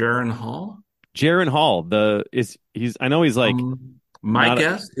 Jaron Hall. I know he's like. My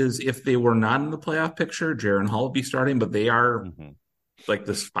guess is if they were not in the playoff picture, Jaron Hall would be starting, but they are like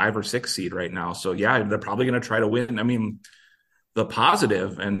this 5 or 6 seed right now. So yeah, they're probably going to try to win. I mean, the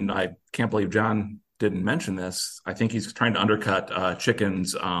positive, and I can't believe John didn't mention this, I think he's trying to undercut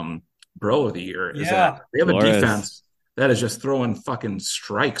Chicken's bro of the year. Is that they have a defense that is just throwing fucking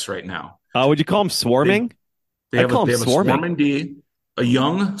strikes right now. Would you call him swarming? They have a swarming D, a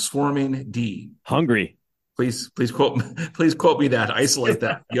young swarming D. Hungry. Please quote me that. Isolate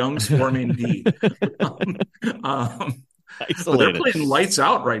that. Young swarming D. But they're playing lights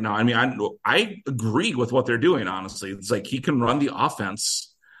out right now. I mean, I agree with what they're doing, honestly. It's like he can run the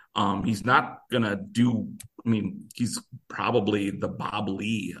offense. He's not going to do – I mean, he's probably the Bob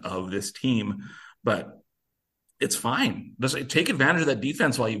Lee of this team. But it's fine. Just take advantage of that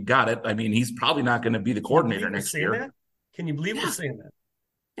defense while you've got it. I mean, he's probably not going to be the coordinator next year. That? Can you believe we're saying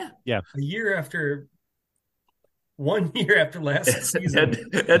that? Yeah. A year after 1 year after last season.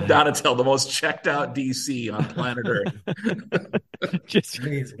 Ed Donatel, the most checked out DC on planet Earth. Just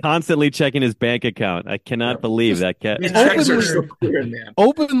constantly checking his bank account. I cannot believe that cat. His checks are so clear, man.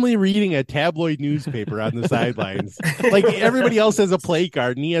 Openly reading a tabloid newspaper on the sidelines. Like everybody else has a play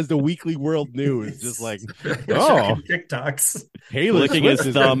card and he has the Weekly World News. Just like, oh. TikToks. Taylor Licking his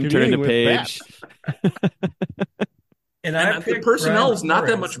thumb, turning the page. And the personnel's not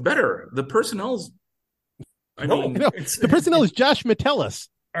that much better. The personnel's the personnel is Josh Metellus.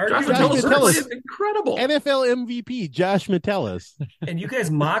 Josh Metellus is incredible. NFL MVP, Josh Metellus. And you guys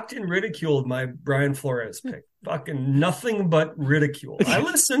mocked and ridiculed my Brian Flores pick. Fucking nothing but ridicule. I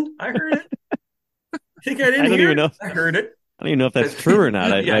listened. I heard it. Think I didn't hear even know. I heard it. I don't even know if that's true or not.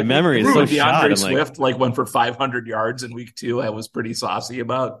 My memory is so shot. DeAndre Swift went for 500 yards in week 2. I was pretty saucy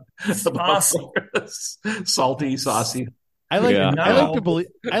about salty, saucy. I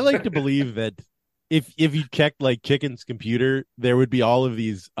like to believe that if you checked like Chicken's computer, there would be all of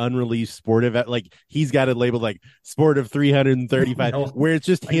these unreleased sport event. Like he's got it labeled like sport of 335, where it's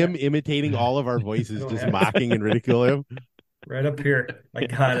just him imitating all of our voices, just mocking and ridiculing him. Right up here. I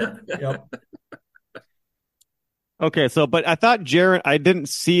got it. Yep. Okay, but I thought Jaron, I didn't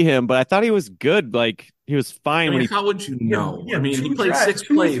see him, but I thought he was good. Like he was fine. How would you know? I mean, he played 6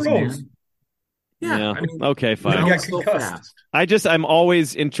 plays. Yeah. I mean, okay, fine. So fast. I'm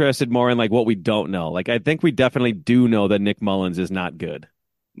always interested more in like what we don't know. Like I think we definitely do know that Nick Mullins is not good.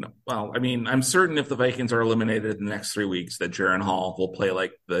 No. Well, I mean, I'm certain if the Vikings are eliminated in the next 3 weeks, that Jaren Hall will play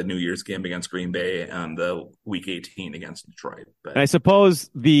like the New Year's game against Green Bay and the Week 18 against Detroit. But I suppose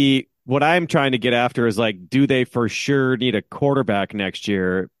what I'm trying to get after is like, do they for sure need a quarterback next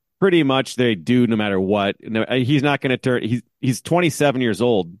year? Pretty much they do, no matter what. He's not going to turn. He's 27 years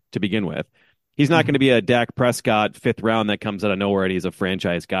old to begin with. He's not going to be a Dak Prescott 5th round that comes out of nowhere and he's a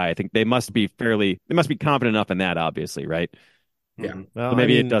franchise guy. I think they must be confident enough in that, obviously, right? Yeah. Well, so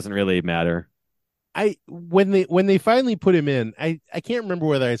maybe it doesn't really matter. When they finally put him in, I can't remember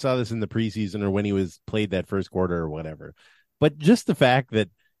whether I saw this in the preseason or when he was played that first quarter or whatever. But just the fact that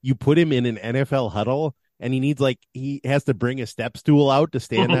you put him in an NFL huddle and he has to bring a step stool out to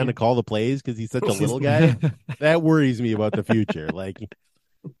stand on to call the plays because he's such a little guy, that worries me about the future. Like,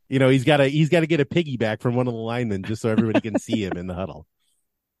 you know, he's got to get a piggyback from one of the linemen just so everybody can see him in the huddle.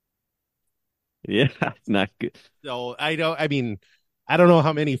 Yeah, it's not good. So I don't know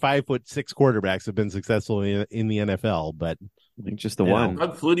how many 5'6" quarterbacks have been successful in the NFL, but I think just the one.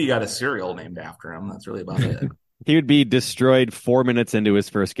 Doug Flutie got a cereal named after him. That's really about it. He would be destroyed 4 minutes into his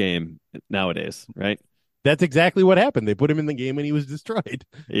first game nowadays, right? That's exactly what happened. They put him in the game and he was destroyed.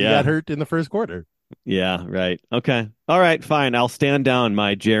 Yeah. He got hurt in the first quarter. Yeah, right. Okay. All right, fine. I'll stand down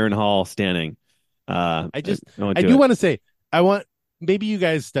my Jaren Hall standing. I do want to say, maybe you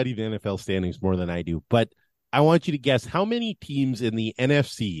guys study the NFL standings more than I do, but I want you to guess how many teams in the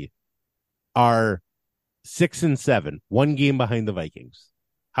NFC are 6-7, one game behind the Vikings.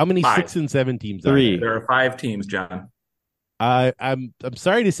 How many 6-7 teams? 3. There are 5 teams, John. I'm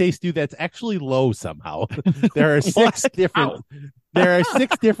sorry to say, Stu, that's actually low somehow. There are 6 different. There are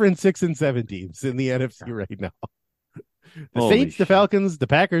 6 different 6-7 teams in the NFC right now. The Saints, the Falcons, the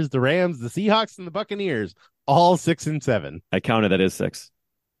Packers, the Rams, the Seahawks, and the Buccaneers, all 6-7. I counted that as 6.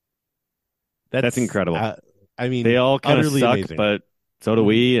 That's incredible. I mean, they all kind of suck, amazing. But so do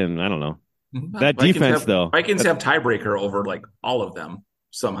we. And I don't know that defense though. Vikings have tiebreaker over like all of them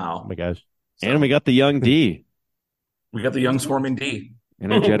somehow. Oh my gosh! So, and we got the young D. We got the young swarming D,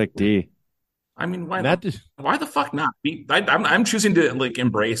 energetic D. I mean, why the fuck not? I'm choosing to like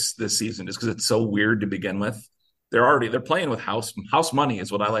embrace this season just because it's so weird to begin with. They're playing with house money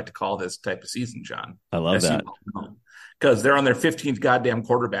is what I like to call this type of season, John. I love that because they're on their 15th goddamn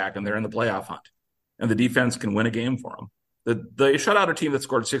quarterback and they're in the playoff hunt, and the defense can win a game for them. They shut out a team that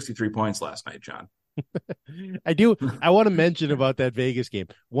scored 63 points last night, John. I want to mention about that Vegas game.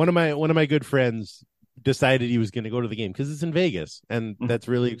 One of my good friends decided he was going to go to the game because it's in Vegas, and that's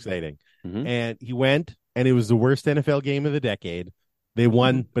really exciting. Mm-hmm. And he went, and it was the worst NFL game of the decade. They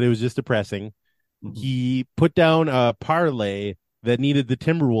won, but it was just depressing. Mm-hmm. He put down a parlay that needed the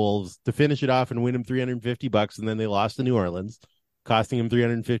Timberwolves to finish it off and win him $350, and then they lost to New Orleans, costing him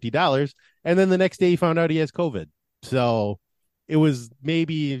 $350. And then the next day he found out he has COVID. So it was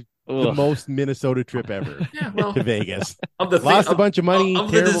maybe the most Minnesota trip ever to Vegas. Lost a bunch of money.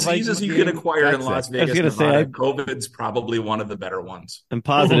 Of the diseases you can acquire in Las Vegas, Nevada, COVID's probably one of the better ones. I'm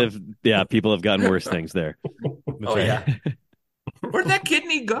positive, people have gotten worse things there. Yeah. Where'd that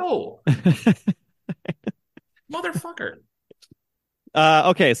kidney go? Motherfucker.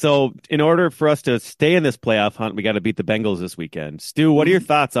 Okay, so in order for us to stay in this playoff hunt, we got to beat the Bengals this weekend. Stu, what are your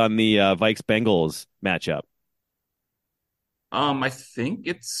thoughts on the Vikes-Bengals matchup? I think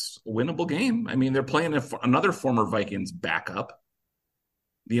it's a winnable game. I mean, they're playing another former Vikings backup,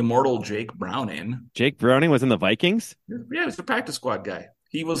 the immortal Jake Browning. Jake Browning was in the Vikings? Yeah, he's the practice squad guy.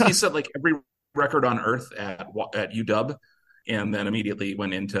 He set like every record on earth at UW, and then immediately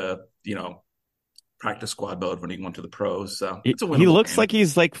went into, practice squad mode when he went to the pros. So it's a winnable he looks game. like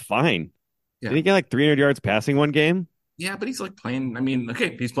he's like fine. Yeah. Did he get like 300 yards passing one game? Yeah, but he's like playing. I mean,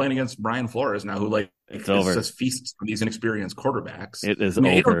 okay, he's playing against Brian Flores now, who it's over. Just feasts on these inexperienced quarterbacks. It is over.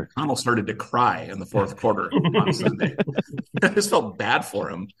 Aidan O'Connell started to cry in the fourth quarter on Sunday. I just felt bad for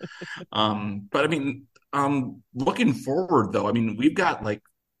him. But I mean, looking forward though, I mean, we've got like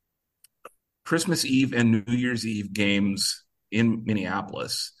Christmas Eve and New Year's Eve games in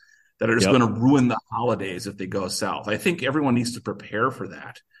Minneapolis that are just going to ruin the holidays if they go south. I think everyone needs to prepare for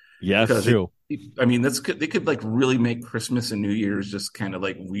that. Yes, true. I mean, they could like really make Christmas and New Year's just kind of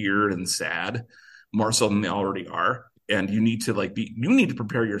like weird and sad, more so than they already are. And you need to you need to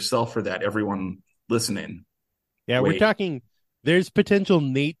prepare yourself for that. Everyone listening. Yeah, we're talking. There's potential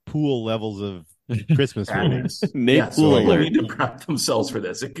Nate Poole levels of Christmas movies. Nate Poole people need to prep themselves for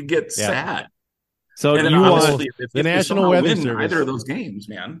this. It could get sad. So and you want if the National Weather Service either of those games,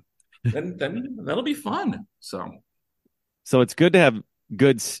 man? Then that'll be fun. So it's good to have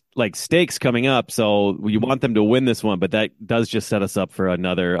good like stakes coming up. So you want them to win this one, but that does just set us up for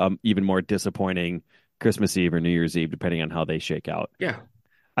another even more disappointing Christmas Eve or New Year's Eve, depending on how they shake out. Yeah.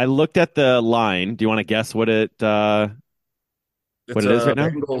 I looked at the line. Do you want to guess what it is right now?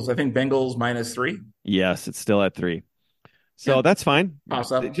 Bengals, I think Bengals -3. Yes, it's still at 3. So that's fine.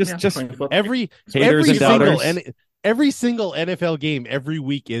 Just every single NFL game every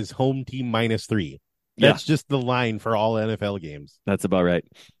week is home team -3. That's just the line for all NFL games. That's about right.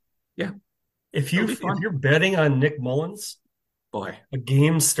 Yeah. If you're betting on Nick Mullins, boy, a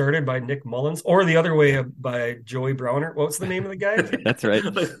game started by Nick Mullins, or the other way by Joey Browner. What's the name of the guy? That's right.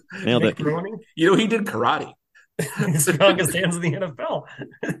 Nailed Nick it. Browning. He did karate. He's the strongest hands in the NFL.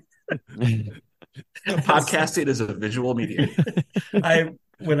 Podcasting is a visual medium. I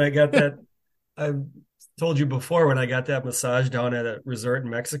told you before, when I got that massage down at a resort in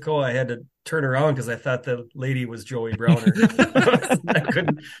Mexico, I had to turn around because I thought the lady was Joey Browner.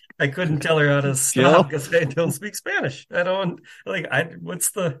 I couldn't tell her how to stop because I don't speak Spanish. I don't I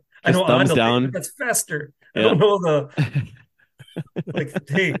know thumbs down. That's faster. I don't know the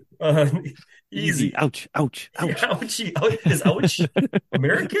hey, easy. Ouch. Yeah, ouchie. Is ouch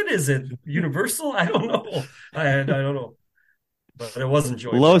American? Is it universal? I don't know. I don't know. But it wasn't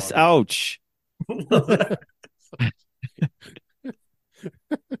Joey Los Browner. ouch.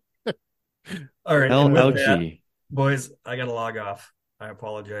 All right, Ouchie. boys, I gotta log off. I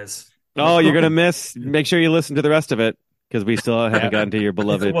apologize. Oh, you're gonna miss. Make sure you listen to the rest of it because we still haven't gotten to your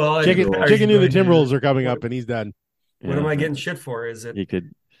beloved. Well, Chicken knew the Timberwolves are coming up, and he's done. What am I getting shit for? Is it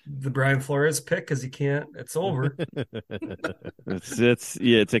the Brian Flores pick? Because he can't. It's over.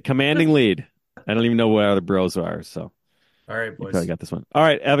 It's a commanding lead. I don't even know where the bros are. So, all right, boys, I got this one. All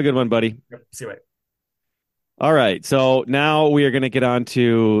right, have a good one, buddy. Yep, see you later. All right, so now we are going to get on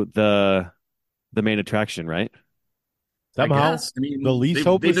to the main attraction, right? Somehow, the least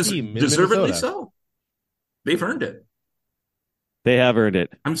hopeless team, deservedly so. They've earned it. They have earned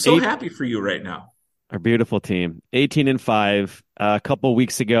it. I'm so happy for you right now. Our beautiful team, 18-5. A couple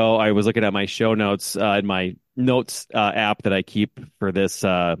weeks ago, I was looking at my show notes in my notes app that I keep for this.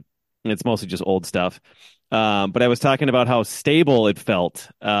 It's mostly just old stuff. But I was talking about how stable it felt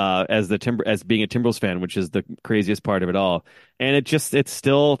as being a Timberwolves fan, which is the craziest part of it all. And that's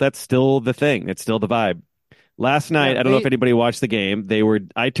still the thing. It's still the vibe. Last night, I don't know if anybody watched the game.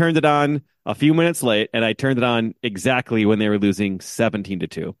 I turned it on a few minutes late, and I turned it on exactly when they were losing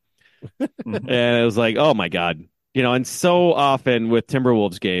 17-2. And it was like, oh my God. And so often with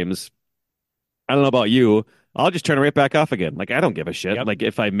Timberwolves games, I don't know about you, I'll just turn it right back off again. Like, I don't give a shit. Yep. Like,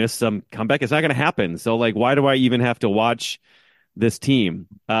 if I miss some comeback, it's not going to happen. So, like, why do I even have to watch this team?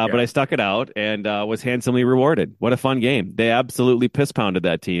 But I stuck it out and was handsomely rewarded. What a fun game. They absolutely piss-pounded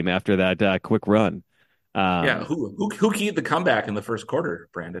that team after that quick run. Who keyed the comeback in the first quarter,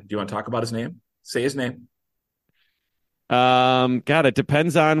 Brandon? Do you want to talk about his name? Say his name. God, it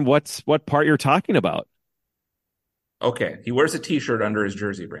depends on what part you're talking about. Okay, he wears a T-shirt under his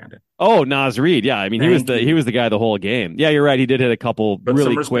jersey, Brandon. Oh, Naz Reid. Yeah, I mean, he was the guy the whole game. Yeah, you're right. He did hit a couple really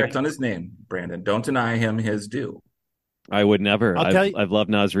some respect quick on his name, Brandon. Don't deny him his due. I would never. I've loved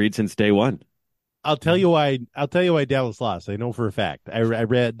Naz Reid since day one. I'll tell you why. Dallas lost. I know for a fact. I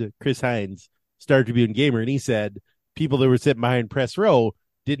read Chris Hines' Star Tribune Gamer, and he said people that were sitting behind press row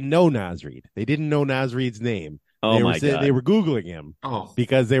didn't know Naz Reid. They didn't know Naz Reid's name. Oh my God. They were Googling him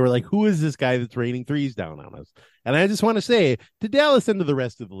because they were like, who is this guy that's raining threes down on us? And I just want to say to Dallas and to the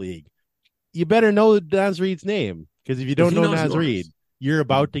rest of the league, you better know Naz Reid's name, because if you don't know Naz Reid, you're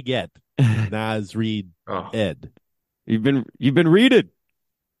about to get Naz Reid Ed. You've been readed.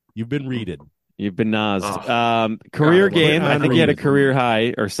 You've been readed. You've been Nazed. Career game, I think he had a career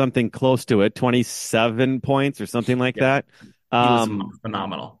high or something close to it, 27 points or something like that. He was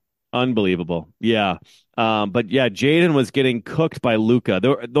phenomenal. Unbelievable. Yeah. But yeah, Jaden was getting cooked by Luka.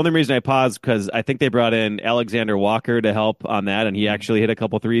 The only reason I paused because I think they brought in Alexander Walker to help on that, and he actually hit a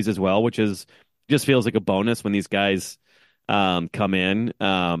couple threes as well, which is just feels like a bonus when these guys come in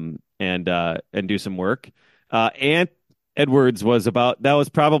and do some work. And Edwards that was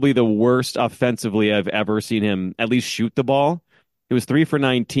probably the worst offensively I've ever seen him at least shoot the ball. It was 3 for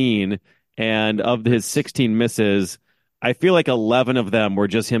 19, and of his 16 misses, I feel like 11 of them were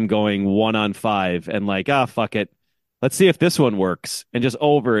just him going 1-on-5 and like, fuck it. Let's see if this one works. And just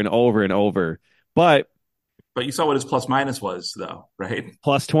over and over and over. But you saw what his plus minus was, though, right?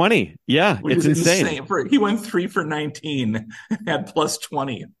 Plus 20. Yeah, which it's insane. He went 3 for 19, had plus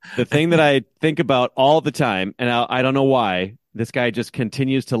 20. The thing that I think about all the time, and I don't know why, this guy just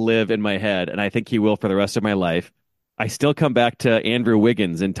continues to live in my head, and I think he will for the rest of my life. I still come back to Andrew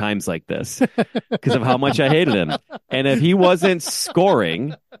Wiggins in times like this because of how much I hated him. And if he wasn't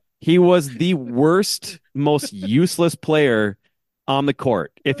scoring, he was the worst, most useless player on the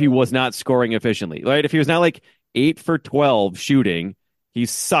court if he was not scoring efficiently. Right? If he was not like 8 for 12 shooting, he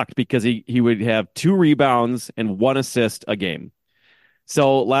sucked because he would have 2 rebounds and 1 assist a game.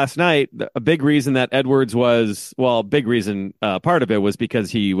 So last night, a big reason that Edwards part of it was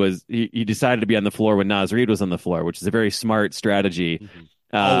because he decided to be on the floor when Naz Reid was on the floor, which is a very smart strategy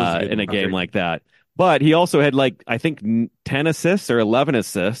in a game like that. But he also had I think 10 assists or 11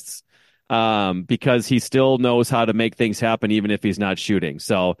 assists because he still knows how to make things happen even if he's not shooting.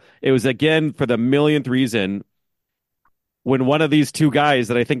 So it was, again, for the millionth reason, when one of these two guys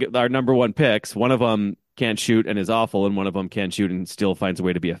that I think are number one picks, one of them can't shoot and is awful, and one of them can shoot and still finds a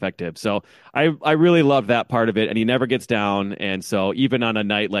way to be effective. So I really love that part of it, and he never gets down. And so even on a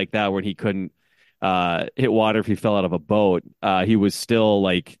night like that where he couldn't hit water if he fell out of a boat, he was still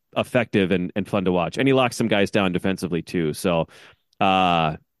effective and fun to watch. And he locked some guys down defensively too. So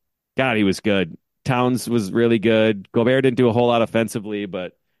God, he was good. Towns was really good. Gobert didn't do a whole lot offensively,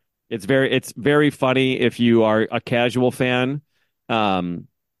 but it's very funny if you are a casual fan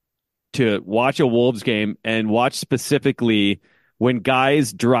to watch a Wolves game and watch specifically when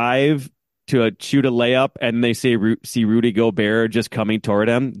guys drive to shoot a layup and they see Rudy Gobert just coming toward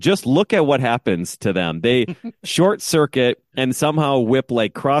him. Just look at what happens to them. They short circuit and somehow whip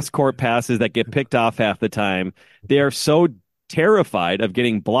cross court passes that get picked off half the time. They are so terrified of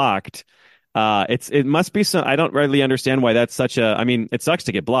getting blocked. It must be some. I don't really understand why that's such a. I mean, it sucks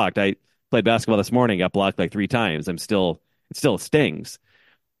to get blocked. I played basketball this morning, got blocked 3 times. It still stings.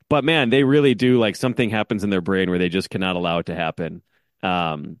 But man, they really do something happens in their brain where they just cannot allow it to happen.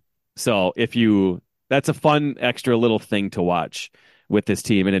 So that's a fun extra little thing to watch with this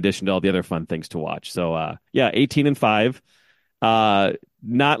team in addition to all the other fun things to watch. So 18-5.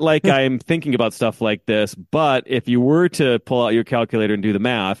 Not like I'm thinking about stuff like this, but if you were to pull out your calculator and do the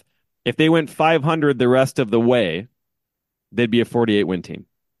math, if they went 500 the rest of the way, they'd be a 48-win team.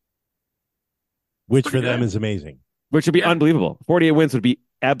 Which for them is amazing. Which would be unbelievable. 48 wins would be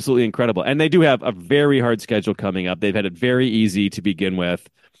absolutely incredible. And they do have a very hard schedule coming up. They've had it very easy to begin with.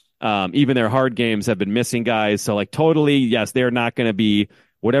 Even their hard games have been missing guys. So totally, yes, they're not going to be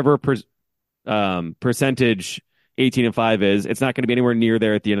whatever percentage 18-5 is. It's not going to be anywhere near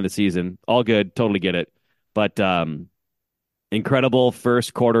there at the end of the season. All good. Totally get it. But incredible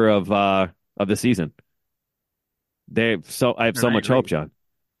first quarter of the season. I have so much hope, John.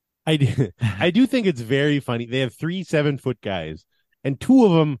 I do think it's very funny. They have 3 7-foot guys, and 2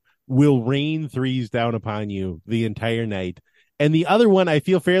 of them will rain threes down upon you the entire night. And the other one, I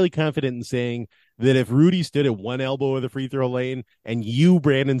feel fairly confident in saying that if Rudy stood at one elbow of the free throw lane and you,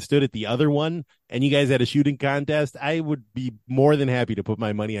 Brandon, stood at the other one, and you guys had a shooting contest, I would be more than happy to put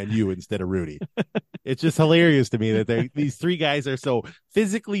my money on you instead of Rudy. It's just hilarious to me that these 3 guys are so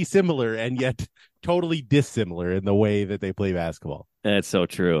physically similar and yet totally dissimilar in the way that they play basketball. That's so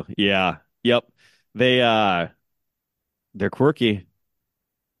true. Yeah. Yep. They're quirky.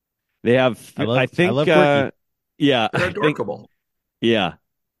 They have, I love quirky. Yeah. They're adorable. Yeah.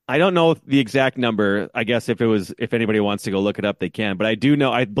 I don't know the exact number. I guess if anybody wants to go look it up, they can. But I do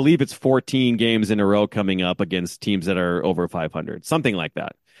know, I believe it's 14 games in a row coming up against teams that are over 500, something like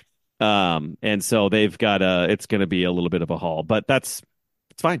that. And so they've got it's going to be a little bit of a haul, but it's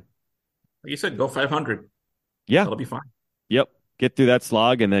fine. Like you said, go 500. Yeah. That'll be fine. Yep. Get through that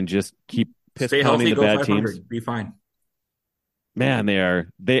slog and then just keep Stay healthy, the go bad 500. teams. Be fine. Man,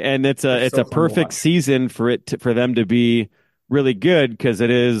 and it's so a fun to perfect watch. season for them to be really good because it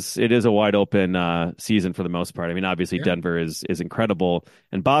is a wide open season for the most part. I mean, obviously Yeah. Denver is incredible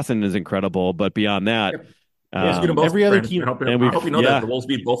and Boston is incredible, but beyond that, Yep. Let's get them both, every other Brandon. team- I hope and you know that the Wolves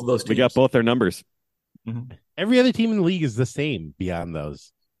beat both of those teams. we got both their numbers. Mhm. Every other team in the league is the same beyond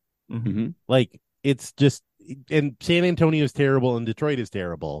those. Mhm. Mm-hmm. Like, it's just, and San Antonio is terrible and Detroit is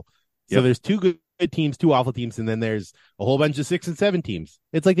terrible. So Yep. there's two good teams, two awful teams, and then there's a whole bunch of 6 and 7 teams.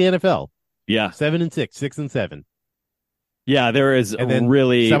 It's like the NFL. Yeah. 7 and 6, 6 and 7. Yeah, there is And then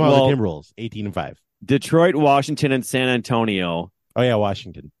really somehow the Timberwolves, 18 and 5. Detroit, Washington, and San Antonio. Oh yeah,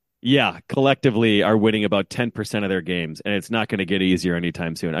 Washington. Yeah, collectively are winning about 10% of their games, and it's not going to get easier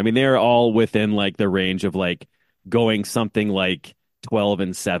anytime soon. I mean, they're all within like the range of like going something like 12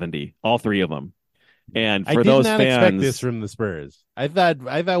 and 70, all three of them. And for I did those not fans, expect this from the Spurs. I thought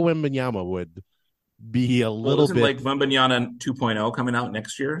Wembanyama would be a little isn't bit like Wembanyama 2.0 coming out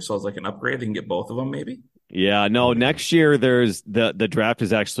next year, so it's like an upgrade. They can get both of them, maybe. yeah, no, next year there's the draft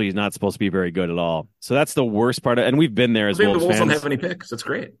is actually not supposed to be very good at all. So that's the worst part and we've been there as Maybe Wolves the Wolves fans. don't have any picks. That's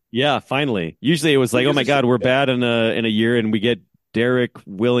great. Yeah, finally. Usually it was like, oh my God, we're bad in a year and we get Derek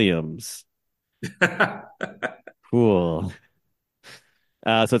Williams. Cool.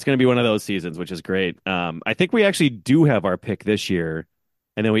 So it's going to be one of those seasons, which is great. I think we actually do have our pick this year,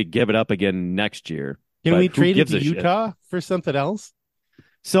 and then we give it up again next year. Can But we who trade it gives to a shit? Utah for something else?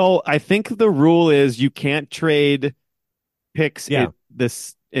 So I think the rule is you can't trade picks Yeah.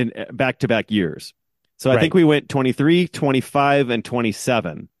 in back-to-back years. So I think we went 23, 25, and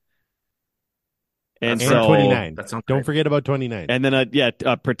 27. And That's so right. 29. That sounds Don't great. forget about 29. And then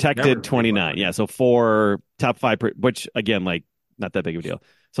protected Never 29. forget. Yeah, so 4 top 5, which again, like not that big of a deal.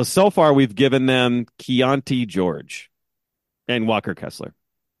 So far we've given them Keontae George and Walker Kessler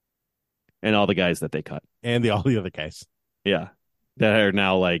and all the guys that they cut. And all the other guys. Yeah, that are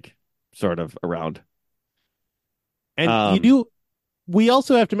now like sort of around. And we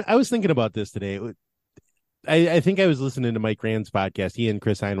also have to, I was thinking about this today. I think I was listening to Mike Rand's podcast. He and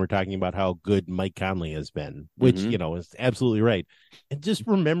Chris Hine were talking about how good Mike Conley has been, which, Mhm. is absolutely right. And just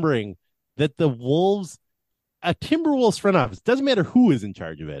remembering that the Wolves, a Timberwolves front office, doesn't matter who is in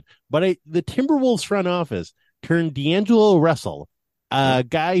charge of it, but the Timberwolves front office turned D'Angelo Russell, a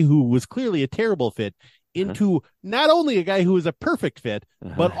guy who was clearly a terrible fit, into not only a guy who was a perfect fit,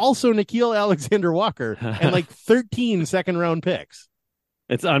 but also Nickeil Alexander-Walker and like 13 second-round picks.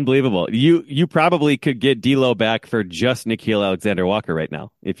 It's unbelievable. You probably could get D'Lo back for just Nickeil Alexander-Walker right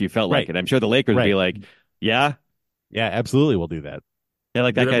now if you felt like it. I'm sure the Lakers would be like, yeah, absolutely, we'll do that. Yeah,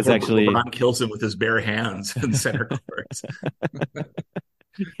 like that guy's actually LeBron kills him with his bare hands in center court.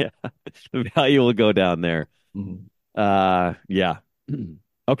 Yeah, the value will go down there. Mhm. Yeah.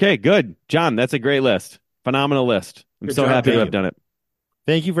 Okay, good, John. That's a great list. Phenomenal list. I'm Good so job, happy to John. have done it.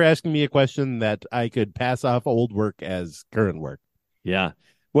 Thank you for asking me a question that I could pass off old work as current work. Yeah.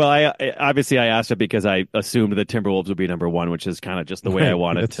 Well, I obviously I asked it because I assumed the Timberwolves would be number 1, which is kind of just the way I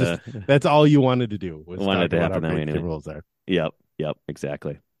wanted to. That's all you wanted to do. Was Wanted talk to about happen how that great way the anyway. Timberwolves are. Yep,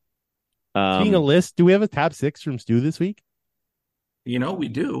 exactly. Seeing a list, do we have a top 6 from Stu this week? We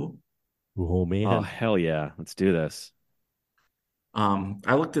do. Oh man! Oh hell yeah, let's do this.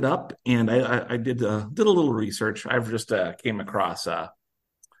 I looked it up and I did a little research. I've just came across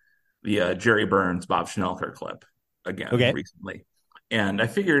the Jerry Burns, Bob Schnelker clip again recently. And I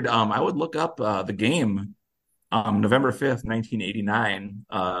figured I would look up the game, November 5th, 1989,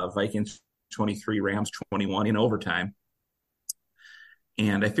 Vikings 23, Rams 21 in overtime.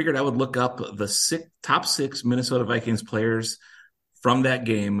 And I figured I would look up the top 6 Minnesota Vikings players from that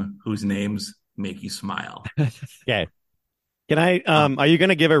game whose names make you smile. Okay. Can I? Are you going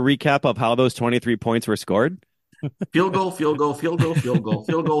to give a recap of how those 23 points were scored? Field goal, field goal, field goal, field goal,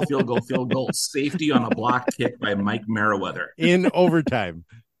 field goal, field goal, field goal. Safety on a block kick by Mike Merriweather. In overtime.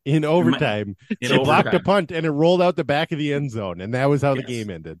 He blocked a punt and it rolled out the back of the end zone, and that was how the game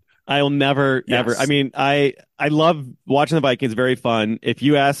ended. I'll never, ever. I mean, I love watching the Vikings. Very fun. If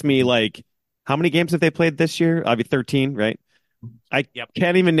you ask me, like, how many games have they played this year? I'll be 13, right? I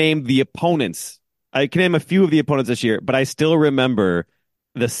can't even name the opponents. I can name a few of the opponents this year, but I still remember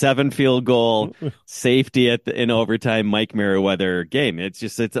the 7 field goal safety in overtime Mike Merriweather game. It's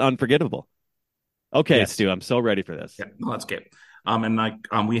unforgettable. Okay, Stu, I'm so ready for this. Yeah, no, that's good.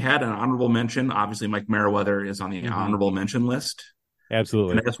 And we had an honorable mention. Obviously, Mike Merriweather is on the honorable mention list.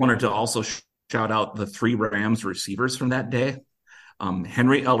 Absolutely. And I just wanted to also shout out the 3 Rams receivers from that day.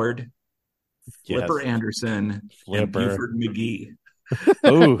 Henry Ellard, Flipper Yes. Anderson, and Flipper. Buford McGee.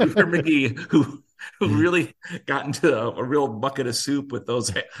 Oh, Buford McGee, who really got into a real bucket of soup with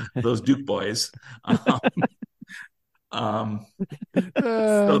those Duke boys.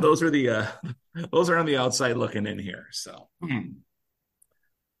 So those are on the outside looking in here. So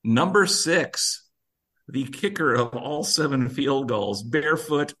number 6, the kicker of all 7 field goals,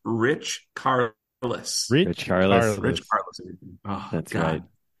 barefoot Rich Karlis. Rich Karlis. Rich Karlis. Oh, That's God. right.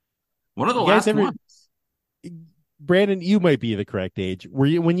 One of the You guys last ever- ones. Brandon, you might be the correct age.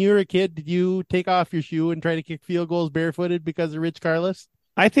 When you were a kid, did you take off your shoe and try to kick field goals barefooted because of Rich Karlis?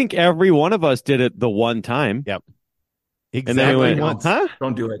 I think every one of us did it the one time. Yep. And then Exactly we went, once. huh?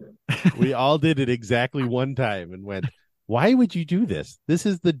 Don't do it. We all did it exactly one time and went, why would you do this? This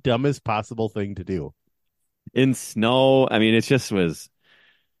is the dumbest possible thing to do. In snow. I mean, it just was.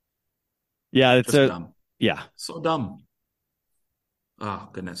 Yeah, it's Just dumb. yeah. So dumb. Oh,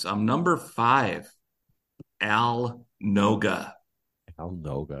 goodness. Number 5, Al Noga. Al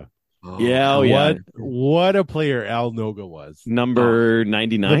Noga. Oh, Yeah, oh, yeah. What a player Al Noga was. Number The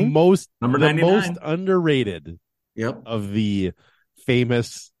 99. most Number the 99. most underrated Yep. of the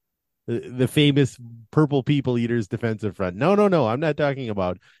famous Purple People Eaters defensive front. No. I'm not talking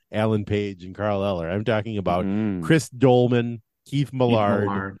about Alan Page and Carl Eller. I'm talking about Mm. Chris Dolman, Keith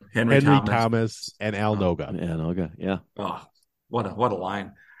Millard, Henry Thomas, and Al Noga. Yeah, Noga. Yeah. Oh, what a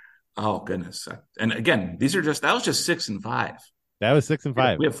line. Oh, goodness. And again, that was just 6 and 5. That was 6 and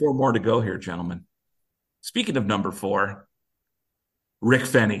 5. We have 4 more to go here, gentlemen. Speaking of number 4, Rick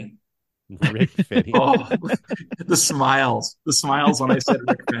Fenny. Rick Fenny. Oh, the smiles when I said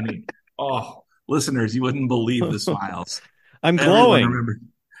Rick Fenny. Oh, listeners, you wouldn't believe the smiles. I'm Everyone glowing. remembered.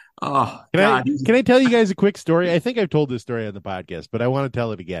 Oh, Can God. I tell you guys a quick story? I think I've told this story on the podcast, but I want to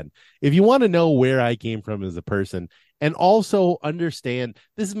tell it again. If you want to know where I came from as a person and also understand,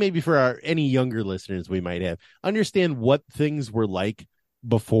 this is maybe for any younger listeners we might have, understand what things were like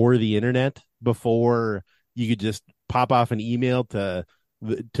before the internet, before you could just pop off an email to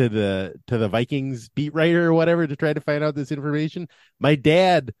the Vikings beat writer or whatever to try to find out this information. My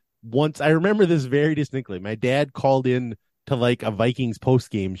dad I remember this very distinctly. My dad called in to like a Vikings post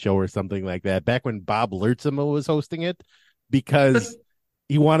game show or something like that back when Bob Lurtzema was hosting it because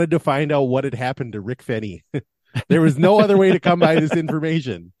he wanted to find out what had happened to Rick Fenny. There was no other way to come by this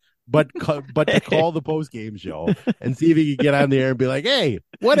information but to call the post game show and see if he could get on the air and be like, "Hey,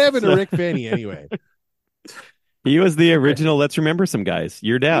 what happened to Rick Fenny anyway?" He was the original. Let's remember some guys.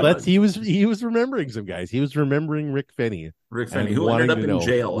 Your dad. He was remembering some guys. He was remembering Rick Fenny. Rick Fenny, and who ended wanting up to in know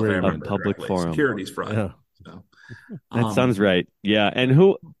jail if where- I remember A public correctly. forum. Securities fraud. Yeah. So, That sounds right. Yeah. And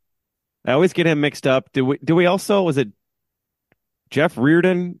who? I always get him mixed up. Do we also? Was it Jeff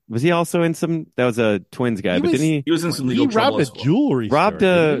Reardon? Was he also in some? That was a Twins guy, He but was- didn't he was in some He legal trouble robbed a as well. jewelry robbed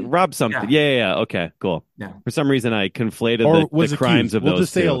store, didn't he? robbed something? Yeah. Okay. Cool. Yeah. For some reason, I conflated Or was the crimes accused. of We'll those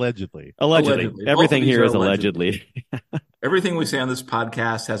just say two. allegedly. Allegedly. Allegedly. Everything Both of these here are is allegedly. Everything we say on this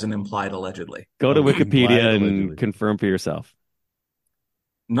podcast has an implied allegedly. Go to Implied Wikipedia and allegedly. confirm for yourself.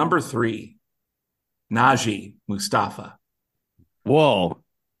 Number 3, Najee Mustafa. Whoa.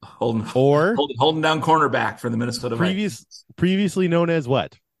 Holding down cornerback for the Minnesota Vikings. Previously known as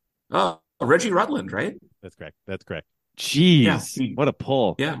what? Reggie Rutland, right? That's correct. Jeez. Yeah. What a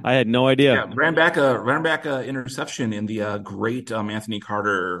pull. Yeah. I had no idea. Yeah, ran back a interception in the great Anthony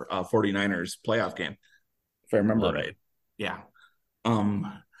Carter 49ers playoff game, if I remember Love it. right. Yeah.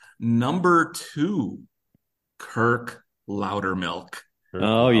 Number 2, Kirk Loudermilk.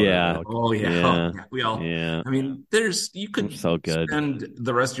 Oh, yeah. Oh yeah. Yeah. Oh, yeah. We all. Yeah. I mean, you could So good. spend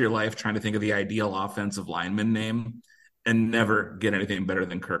the rest of your life trying to think of the ideal offensive lineman name and never get anything better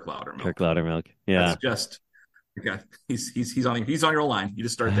than Kirk Loudermilk. Kirk Loudermilk. Yeah. That's just. Yeah, he's on your line. You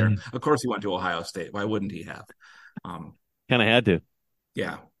just start there. Of course, he went to Ohio State. Why wouldn't he have? Kind of had to.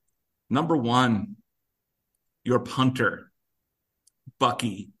 Yeah. Number 1, your punter,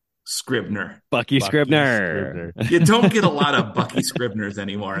 Bucky Scribner. Bucky Scribner. You don't get a lot of Bucky Scribners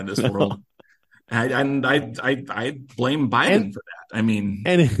anymore in this world. And I blame Biden for that. I mean,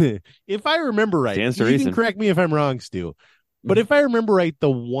 And if I remember right, Stands to you reason. can correct me if I'm wrong, Stu, but if I remember right,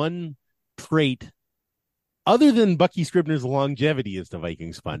 the one trait other than Bucky Scribner's longevity as the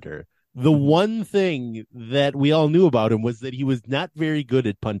Vikings punter, the one thing that we all knew about him was that he was not very good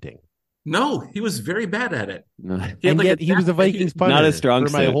at punting. no, he was very bad at it. No. He had And like yet he was a Vikings punter Not a strong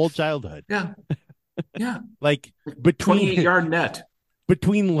for my suit. whole childhood. Yeah. Yeah. Like 28-yard net.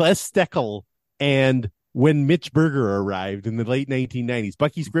 between Les Steckel and when Mitch Berger arrived in the late 1990s,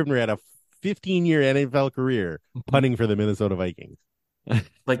 Bucky Scribner had a 15-year NFL career punting for the Minnesota Vikings.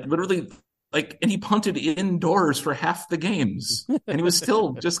 Like literally and he punted indoors for half the games, and he was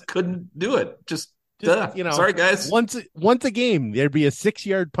still just couldn't do it. Sorry guys. Once a game, there'd be a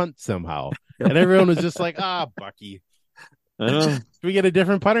 6-yard punt somehow, and everyone was just like, Bucky. I don't know. Can we get a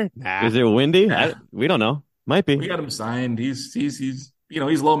different punter? Nah. Is it windy? Nah. We don't know. Might be. We got him signed. He's he's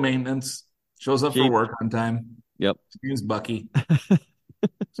low maintenance. Shows up for work on time. Yep. His name's Bucky.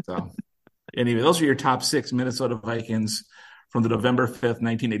 So anyway, those are your top 6 Minnesota Vikings from the November 5th,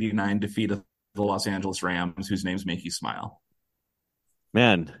 1989 defeat of the Los Angeles Rams, whose names make you smile.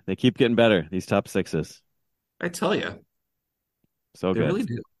 Man, they keep getting better, these top 6s. I tell you. So they good. Really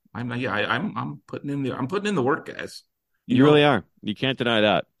do. I'm putting in the work, guys. You really are. You can't deny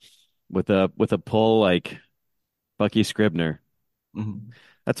that. With a pull like Bucky Scribner. Mm-hmm.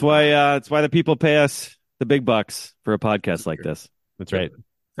 That's why the people pay us the big bucks for a podcast like this. That's right.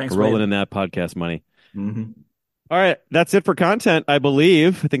 Thanks for rolling in that podcast money. Mm-hmm. All right, that's it for content, I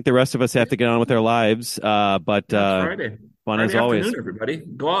believe. I think the rest of us have to get on with our lives. But Friday. Fun Friday as always. Afternoon, everybody,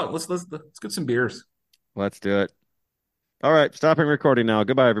 go out. Let's get some beers. Let's do it. All right, stopping recording now.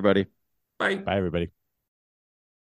 Goodbye, everybody. Bye. Bye, everybody.